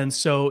 And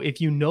so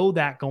if you know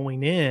that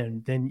going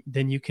in,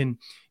 then you can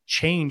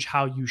change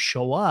how you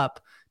show up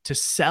to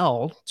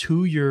sell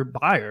to your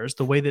buyers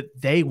the way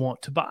that they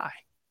want to buy.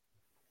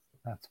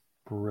 That's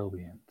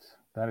brilliant.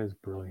 That is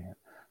brilliant.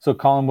 So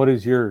Colin, what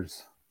is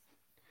yours?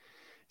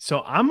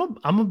 So I'm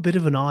a bit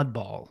of an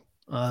oddball.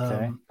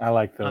 Okay. I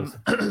like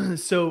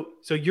those. So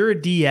you're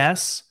a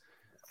DS.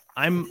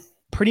 I'm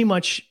pretty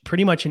much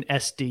an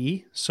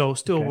SD. So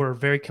still we're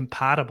very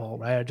compatible,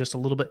 right? Just a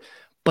little bit.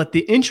 But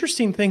the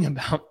interesting thing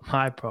about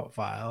my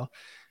profile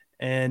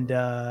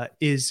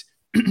is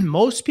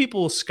most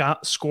people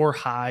score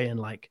high in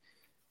like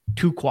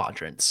 2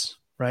 quadrants,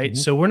 right?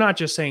 So we're not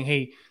just saying,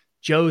 hey,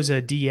 Joe's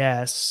a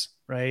DS,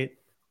 right?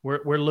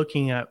 We're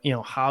looking at,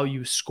 how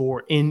you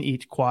score in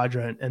each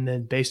quadrant. And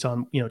then based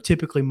on,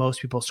 typically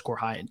most people score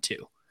high in 2,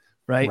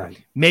 right?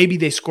 Maybe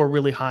they score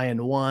really high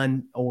in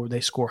 1 or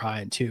they score high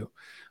in 2.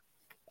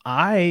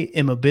 I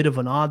am a bit of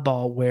an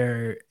oddball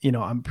where,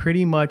 I'm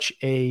pretty much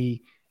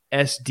a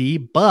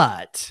SD,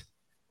 but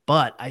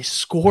I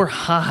score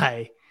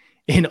high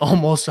in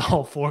almost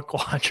all 4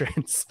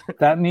 quadrants.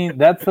 That means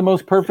that's the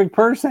most perfect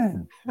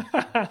person,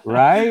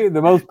 right?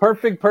 The most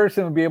perfect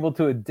person would be able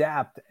to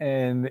adapt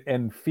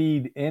and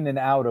feed in and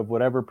out of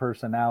whatever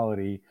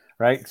personality,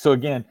 right? So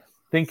again,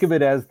 think of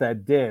it as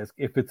that disc.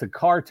 If it's a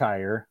car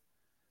tire,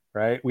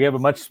 right, we have a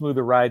much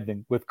smoother ride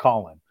than with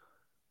Colin,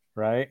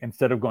 right?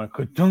 Instead of going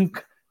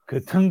ka-dunk,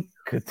 ka-dunk,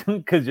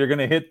 ka-dunk, because you're going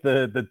to hit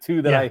the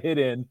 2 that I hit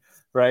in,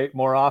 right,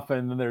 more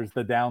often than there's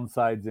the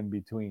downsides in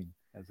between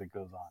as it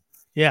goes on.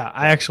 Yeah,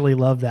 I actually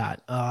love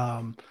that.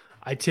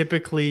 I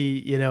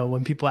typically,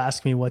 when people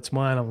ask me what's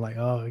mine, I'm like,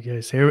 oh,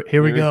 yes, here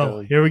we go.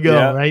 Here we go.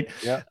 Yeah. Right.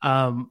 Yeah.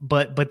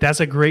 But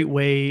that's a great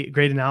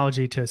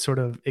analogy to sort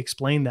of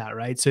explain that.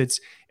 Right. So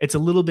it's a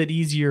little bit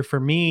easier for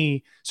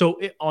me. So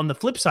on the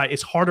flip side,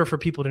 it's harder for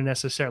people to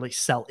necessarily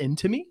sell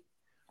into me.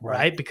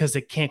 Right. Because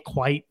they can't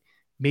quite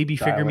maybe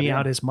figure me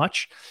out as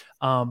much.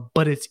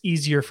 But it's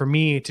easier for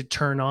me to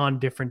turn on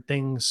different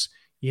things,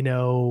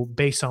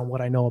 based on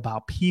what I know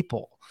about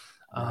people.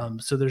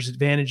 So there's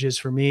advantages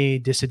for me,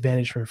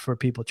 disadvantage for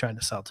people trying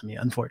to sell to me,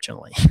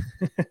 unfortunately.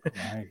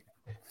 Right.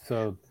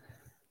 So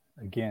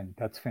again,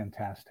 that's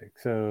fantastic.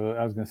 So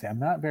I was going to say, I'm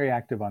not very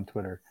active on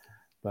Twitter,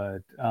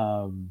 but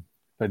no,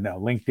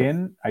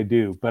 LinkedIn, I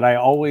do, but I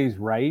always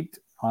write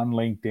on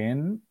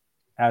LinkedIn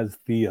as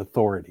the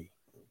authority,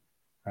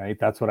 right?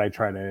 That's what I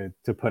try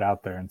to put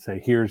out there and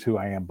say, here's who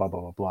I am, blah, blah,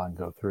 blah, blah, and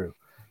go through.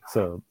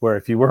 So where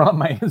if you were on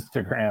my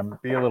Instagram,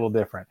 it'd be a little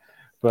different,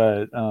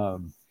 but,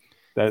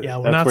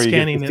 we're not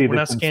scanning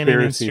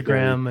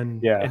Instagram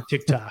and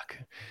TikTok.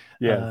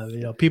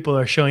 Yeah. People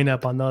are showing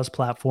up on those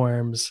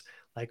platforms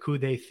like who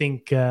they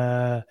think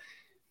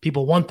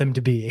people want them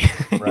to be.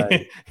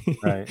 Right.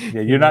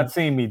 Yeah. You're not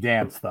seeing me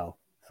dance though,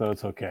 so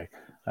it's okay.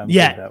 I'm good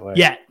that way.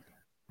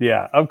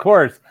 Yeah. Of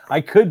course,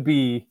 I could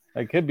be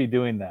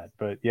doing that,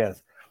 but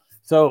yes.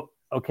 So,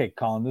 okay,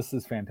 Colin, this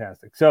is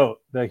fantastic. So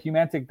the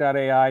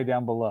Humantic.ai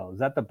down below, is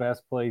that the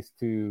best place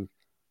to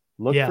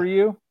look for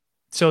you?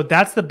 So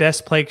that's the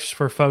best place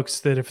for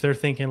folks that if they're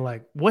thinking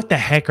like, what the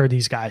heck are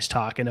these guys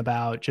talking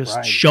about?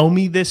 Just show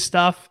me this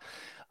stuff.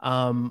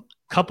 Go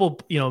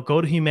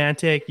to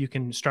Humantic. You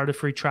can start a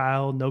free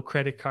trial, no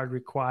credit card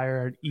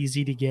required,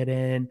 easy to get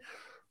in.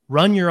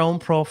 Run your own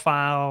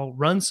profile,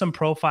 run some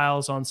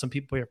profiles on some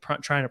people you're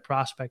trying to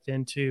prospect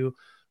into.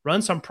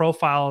 Run some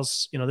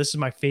profiles. This is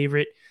my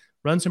favorite.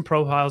 Run some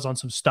profiles on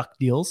some stuck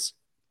deals,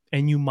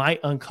 and you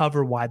might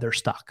uncover why they're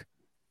stuck.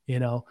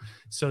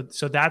 So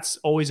that's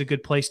always a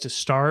good place to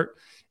start,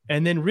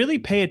 and then really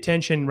pay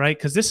attention, right?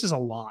 Because this is a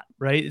lot,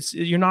 right?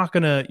 You're not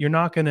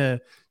gonna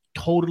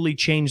totally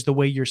change the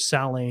way you're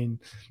selling,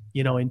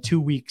 in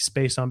 2 weeks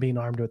based on being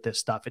armed with this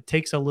stuff. It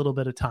takes a little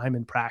bit of time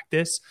and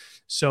practice.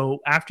 So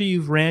after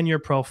you've ran your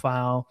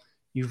profile,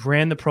 you've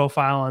ran the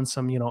profile on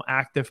some,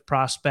 active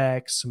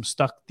prospects, some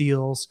stuck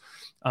deals,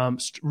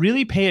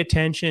 really pay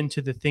attention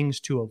to the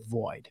things to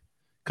avoid.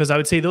 Because I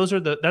would say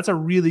that's a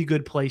really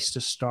good place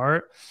to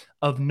start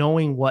of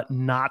knowing what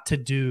not to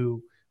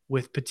do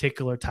with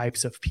particular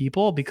types of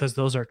people, because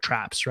those are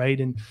traps, right?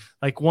 And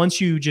like once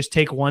you just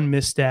take one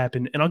misstep,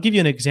 and I'll give you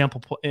an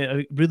example,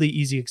 a really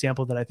easy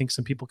example that I think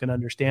some people can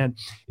understand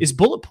is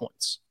bullet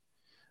points.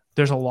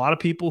 There's a lot of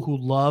people who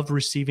love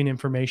receiving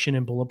information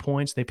in bullet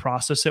points. They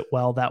process it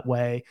well that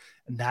way,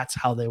 and that's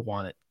how they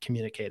want it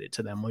communicated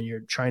to them when you're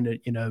trying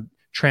to,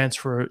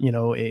 transfer,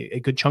 a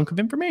good chunk of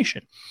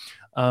information.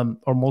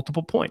 Or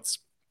multiple points.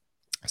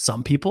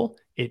 Some people,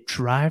 it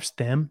drives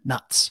them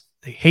nuts.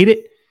 They hate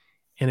it.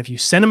 And if you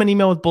send them an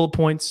email with bullet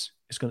points,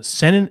 it's going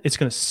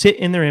to sit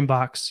in their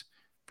inbox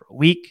for a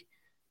week,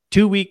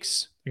 2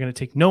 weeks. You're going to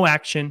take no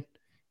action.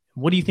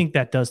 What do you think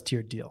that does to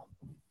your deal?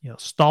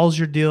 Stalls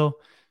your deal.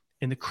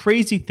 And the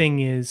crazy thing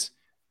is,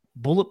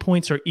 bullet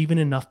points are even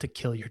enough to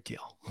kill your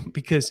deal,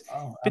 because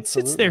if it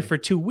sits there for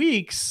 2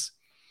 weeks,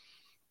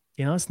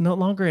 it's no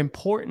longer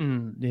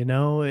important,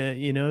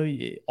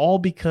 all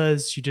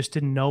because you just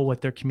didn't know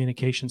what their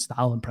communication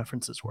style and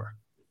preferences were.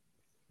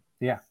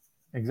 Yeah,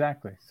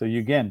 exactly. So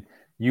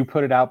you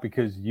put it out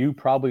because you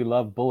probably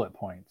love bullet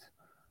points,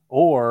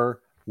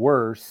 or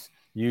worse,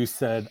 you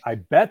said, I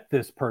bet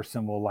this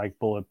person will like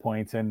bullet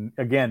points. And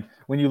again,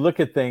 when you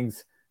look at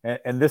things,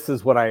 and this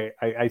is what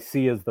I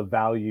see as the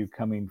value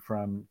coming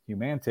from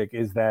Humantic,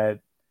 is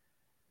that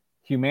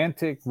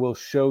Humantic will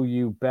show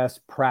you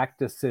best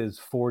practices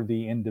for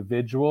the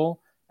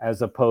individual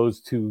as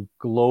opposed to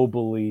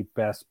globally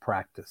best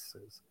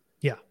practices.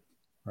 Yeah.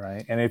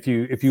 Right. And if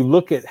you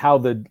look at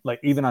how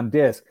even on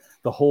disc,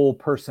 the whole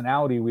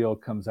personality wheel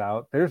comes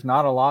out, there's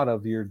not a lot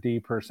of your D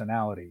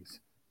personalities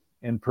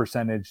in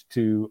percentage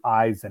to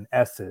I's and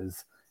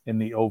S's in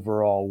the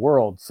overall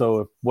world.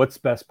 So what's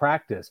best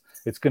practice?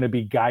 It's going to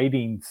be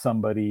guiding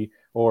somebody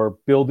or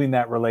building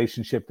that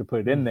relationship to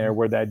put it in there,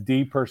 where that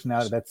D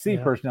personality, that C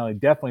personality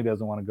definitely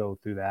doesn't want to go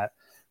through that,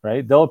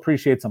 right? They'll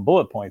appreciate some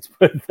bullet points,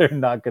 but they're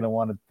not going to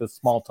want the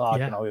small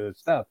talk and all the other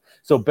stuff.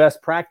 So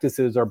best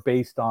practices are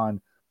based on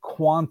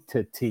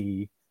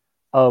quantity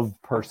of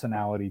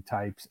personality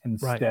types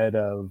instead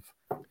of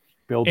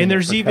building. And it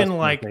there's for even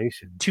like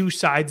customization. two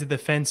sides of the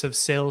fence of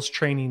sales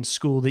training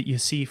school that you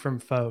see from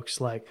folks,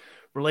 like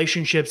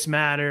relationships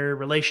matter,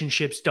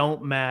 relationships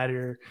don't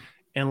matter.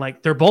 And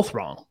like, they're both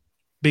wrong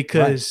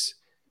because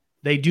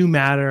they do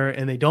matter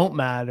and they don't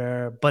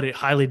matter, but it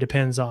highly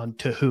depends on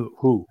to who.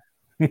 Who?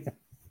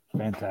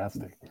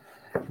 Fantastic.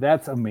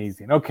 That's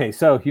amazing. Okay,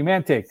 so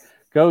Humantic,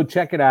 go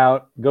check it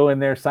out. Go in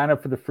there, sign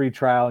up for the free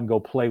trial, and go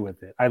play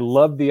with it. I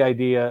love the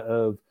idea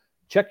of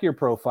check your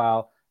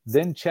profile,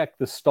 then check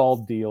the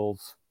stalled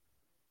deals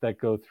that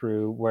go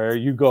through where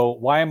you go,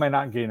 why am I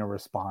not getting a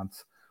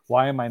response?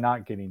 Why am I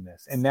not getting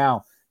this? And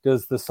now,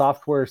 does the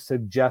software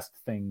suggest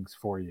things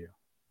for you?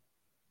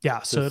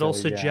 Yeah, so it'll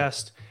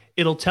suggest,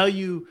 it'll tell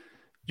you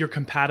your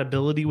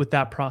compatibility with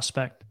that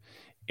prospect.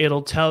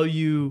 It'll tell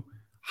you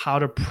how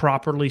to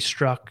properly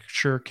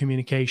structure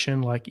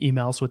communication, like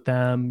emails with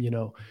them. You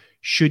know,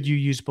 should you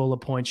use bullet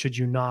points? Should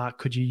you not?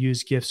 Could you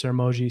use GIFs or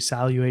emojis,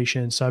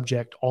 salutation,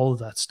 subject, all of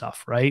that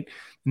stuff, right?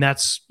 And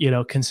that's, you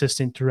know,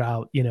 consistent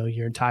throughout, you know,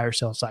 your entire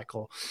sales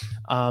cycle.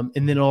 And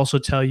then it'll also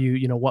tell you,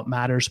 you know, what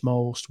matters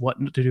most, what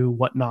to do,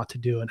 what not to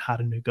do, and how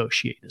to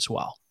negotiate as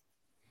well.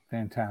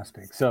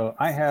 Fantastic. So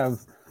I have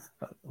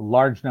a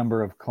large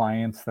number of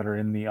clients that are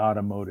in the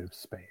automotive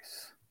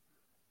space.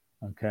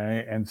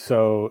 Okay. And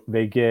so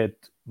they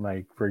get,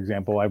 like, for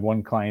example, I have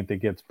one client that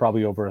gets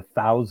probably over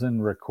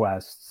 1,000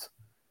 requests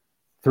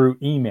through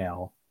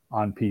email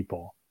on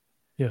people.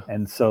 Yeah.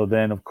 And so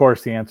then, of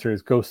course, the answer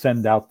is go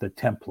send out the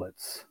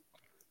templates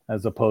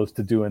as opposed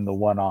to doing the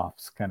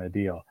one-offs kind of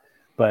deal.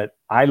 But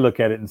I look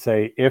at it and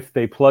say, if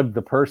they plug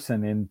the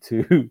person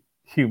into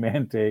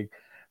Humantic,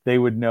 they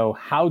would know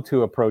how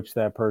to approach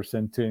that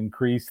person to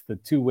increase the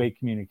two-way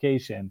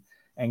communication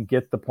and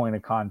get the point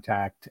of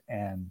contact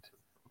and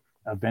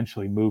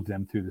eventually move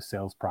them through the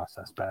sales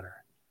process better.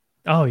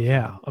 Oh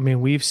yeah. I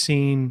mean, we've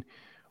seen,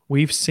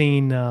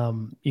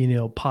 you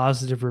know,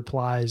 positive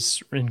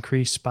replies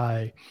increase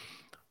by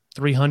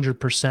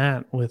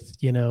 300% with,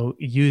 you know,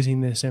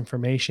 using this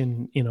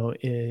information, you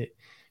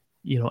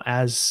know,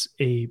 as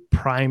a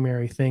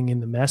primary thing in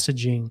the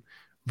messaging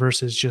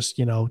versus just,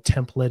 you know,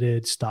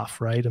 templated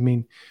stuff. Right. I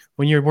mean,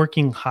 when you're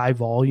working high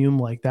volume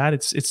like that,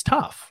 it's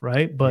tough.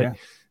 Right. But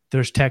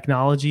there's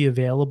technology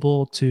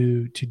available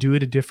to do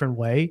it a different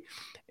way.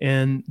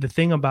 And the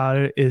thing about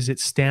it is it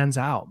stands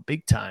out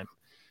big time.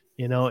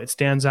 You know, it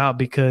stands out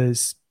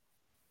because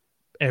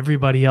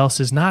everybody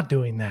else is not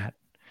doing that.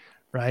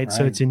 Right.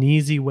 So it's an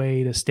easy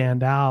way to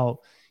stand out,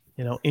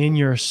 you know, in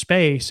your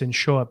space and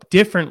show up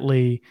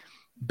differently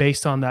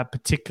based on that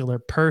particular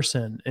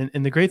person.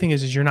 And the great thing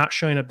is you're not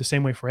showing up the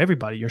same way for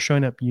everybody. You're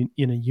showing up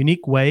in a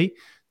unique way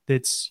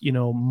that's, you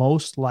know,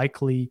 most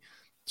likely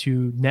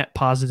to net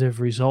positive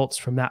results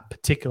from that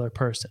particular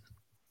person.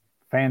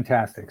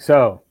 Fantastic.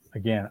 So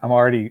again, I'm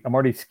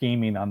already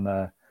scheming on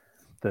the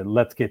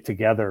Let's Get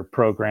Together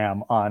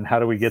program on how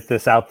do we get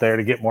this out there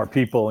to get more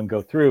people and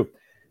go through.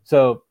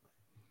 So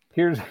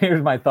here's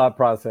my thought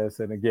process.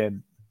 And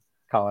again,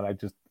 Colin,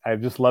 I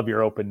just love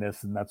your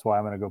openness, and that's why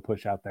I'm going to go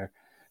push out there.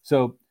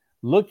 So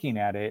looking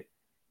at it,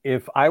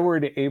 if I were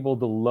to able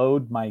to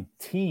load my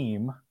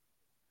team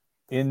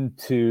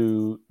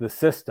into the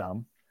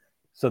system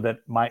so that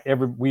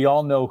we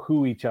all know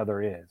who each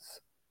other is.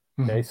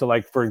 Okay. Mm-hmm. So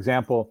like, for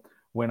example,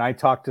 when I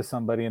talk to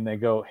somebody and they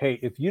go, hey,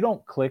 if you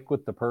don't click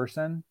with the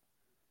person,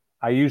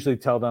 I usually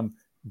tell them,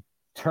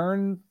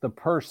 turn the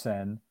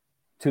person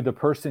to the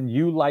person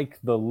you like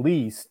the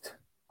least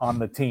on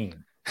the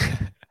team.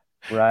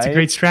 Right. It's a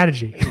great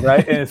strategy.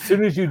 Right. And as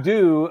soon as you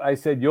do, I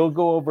said, you'll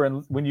go over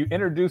and when you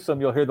introduce them,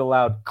 you'll hear the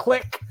loud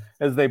click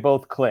as they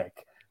both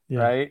click. Yeah.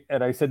 Right.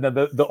 And I said, now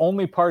the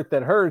only part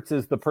that hurts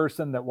is the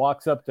person that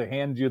walks up to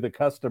hand you the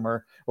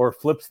customer or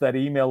flips that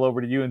email over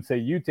to you and say,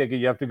 you take it.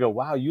 You have to go,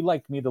 wow, you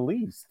like me the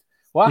least.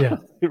 Wow. Yeah.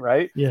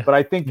 Right. Yeah. But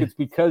I think it's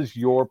because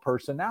your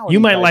personality. You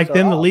might like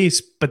them the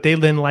least, but they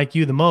then like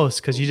you the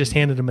most because you just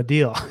handed them a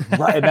deal.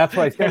 Right. And that's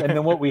what I said. And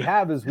then what we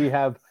have is we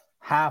have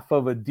half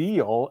of a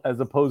deal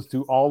as opposed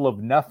to all of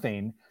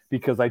nothing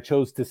because I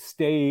chose to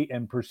stay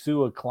and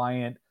pursue a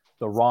client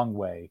the wrong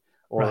way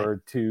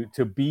or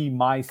to be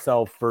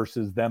myself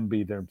versus them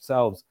be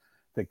themselves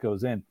that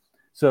goes in.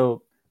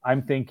 So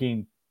I'm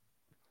thinking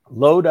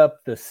load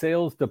up the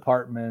sales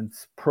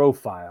department's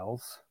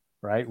profiles,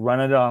 right? Run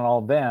it on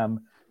all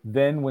them.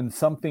 Then when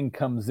something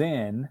comes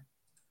in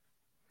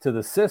to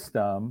the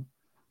system,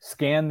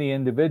 scan the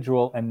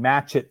individual and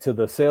match it to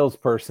the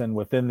salesperson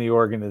within the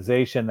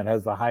organization that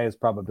has the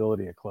highest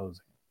probability of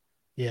closing.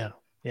 Yeah.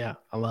 Yeah.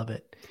 I love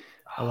it.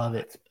 I love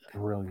it. It's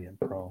brilliant,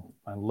 bro.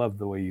 I love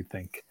the way you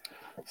think.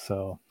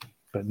 So,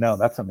 but no,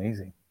 that's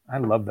amazing. I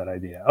love that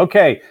idea.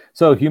 Okay.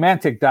 So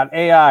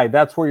Humantic.ai,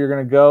 that's where you're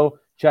going to go.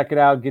 Check it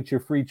out. Get your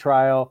free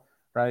trial,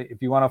 right?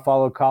 If you want to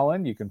follow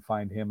Colin, you can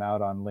find him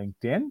out on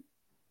LinkedIn,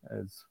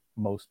 as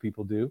most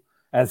people do,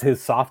 as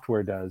his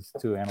software does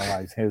to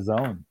analyze his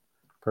own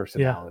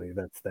personality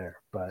that's there.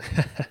 But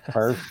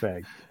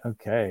perfect.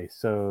 Okay.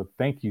 So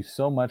thank you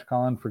so much,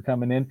 Colin, for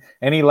coming in.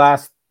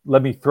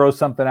 Let me throw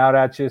something out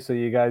at you so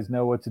you guys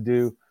know what to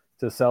do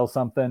to sell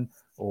something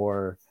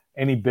or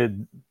any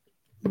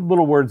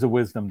little words of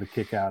wisdom to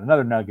kick out,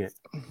 another nugget.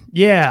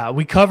 Yeah,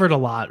 we covered a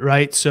lot,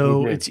 right?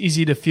 So it's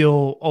easy to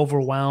feel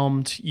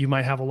overwhelmed. You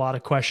might have a lot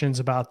of questions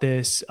about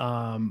this,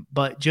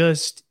 but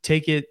just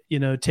take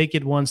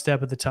it one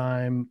step at a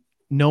time.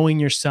 Knowing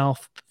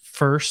yourself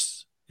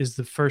first is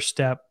the first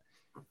step.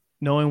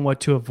 Knowing what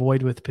to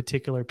avoid with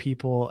particular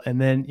people, and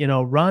then,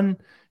 run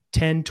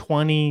 10,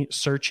 20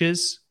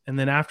 searches. And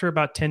then after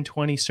about 10,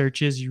 20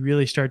 searches, you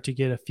really start to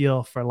get a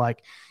feel for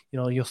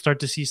you'll start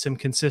to see some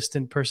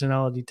consistent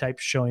personality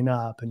types showing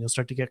up, and you'll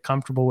start to get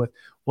comfortable with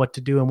what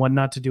to do and what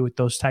not to do with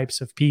those types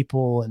of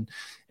people.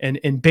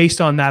 And based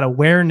on that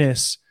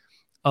awareness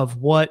of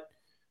what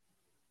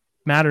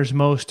matters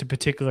most to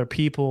particular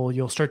people,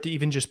 you'll start to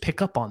even just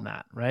pick up on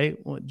that, right?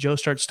 When Joe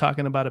starts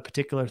talking about a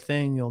particular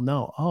thing, you'll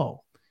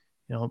know,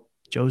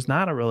 Joe's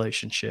not a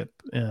relationship,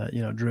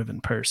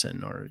 driven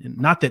person, or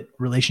not that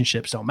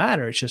relationships don't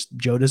matter. It's just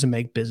Joe doesn't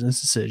make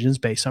business decisions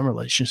based on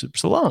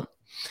relationships alone.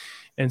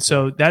 And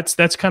so that's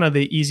kind of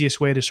the easiest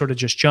way to sort of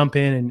just jump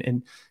in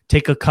and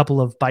take a couple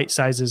of bite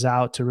sizes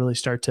out to really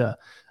start to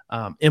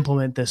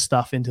implement this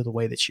stuff into the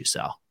way that you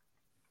sell.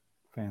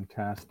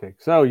 Fantastic.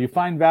 So you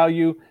find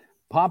value,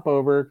 pop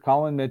over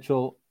Colin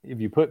Mitchell. If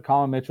you put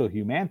Colin Mitchell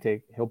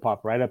Humantic, he'll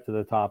pop right up to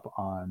the top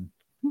on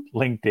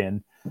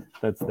LinkedIn.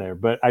 That's there.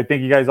 But I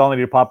think you guys all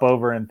need to pop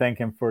over and thank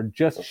him for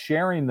just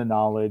sharing the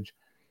knowledge,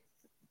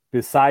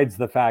 besides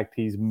the fact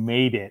he's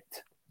made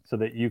it so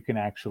that you can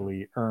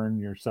actually earn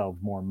yourself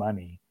more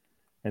money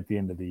at the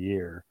end of the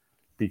year.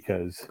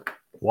 Because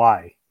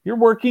why? You're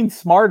working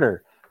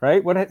smarter,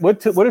 right? What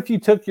if you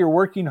took your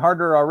working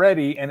harder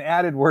already and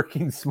added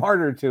working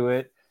smarter to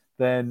it?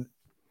 Then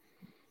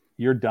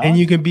you're done. And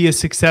you can be a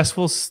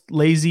successful,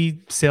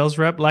 lazy sales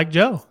rep like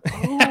Joe.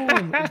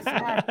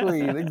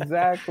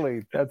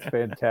 Exactly. That's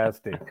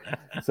fantastic.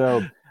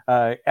 So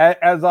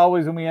as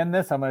always, when we end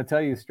this, I'm going to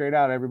tell you straight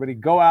out, everybody,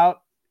 go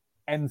out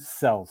and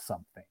sell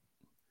something.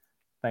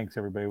 Thanks,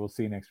 everybody. We'll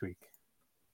see you next week.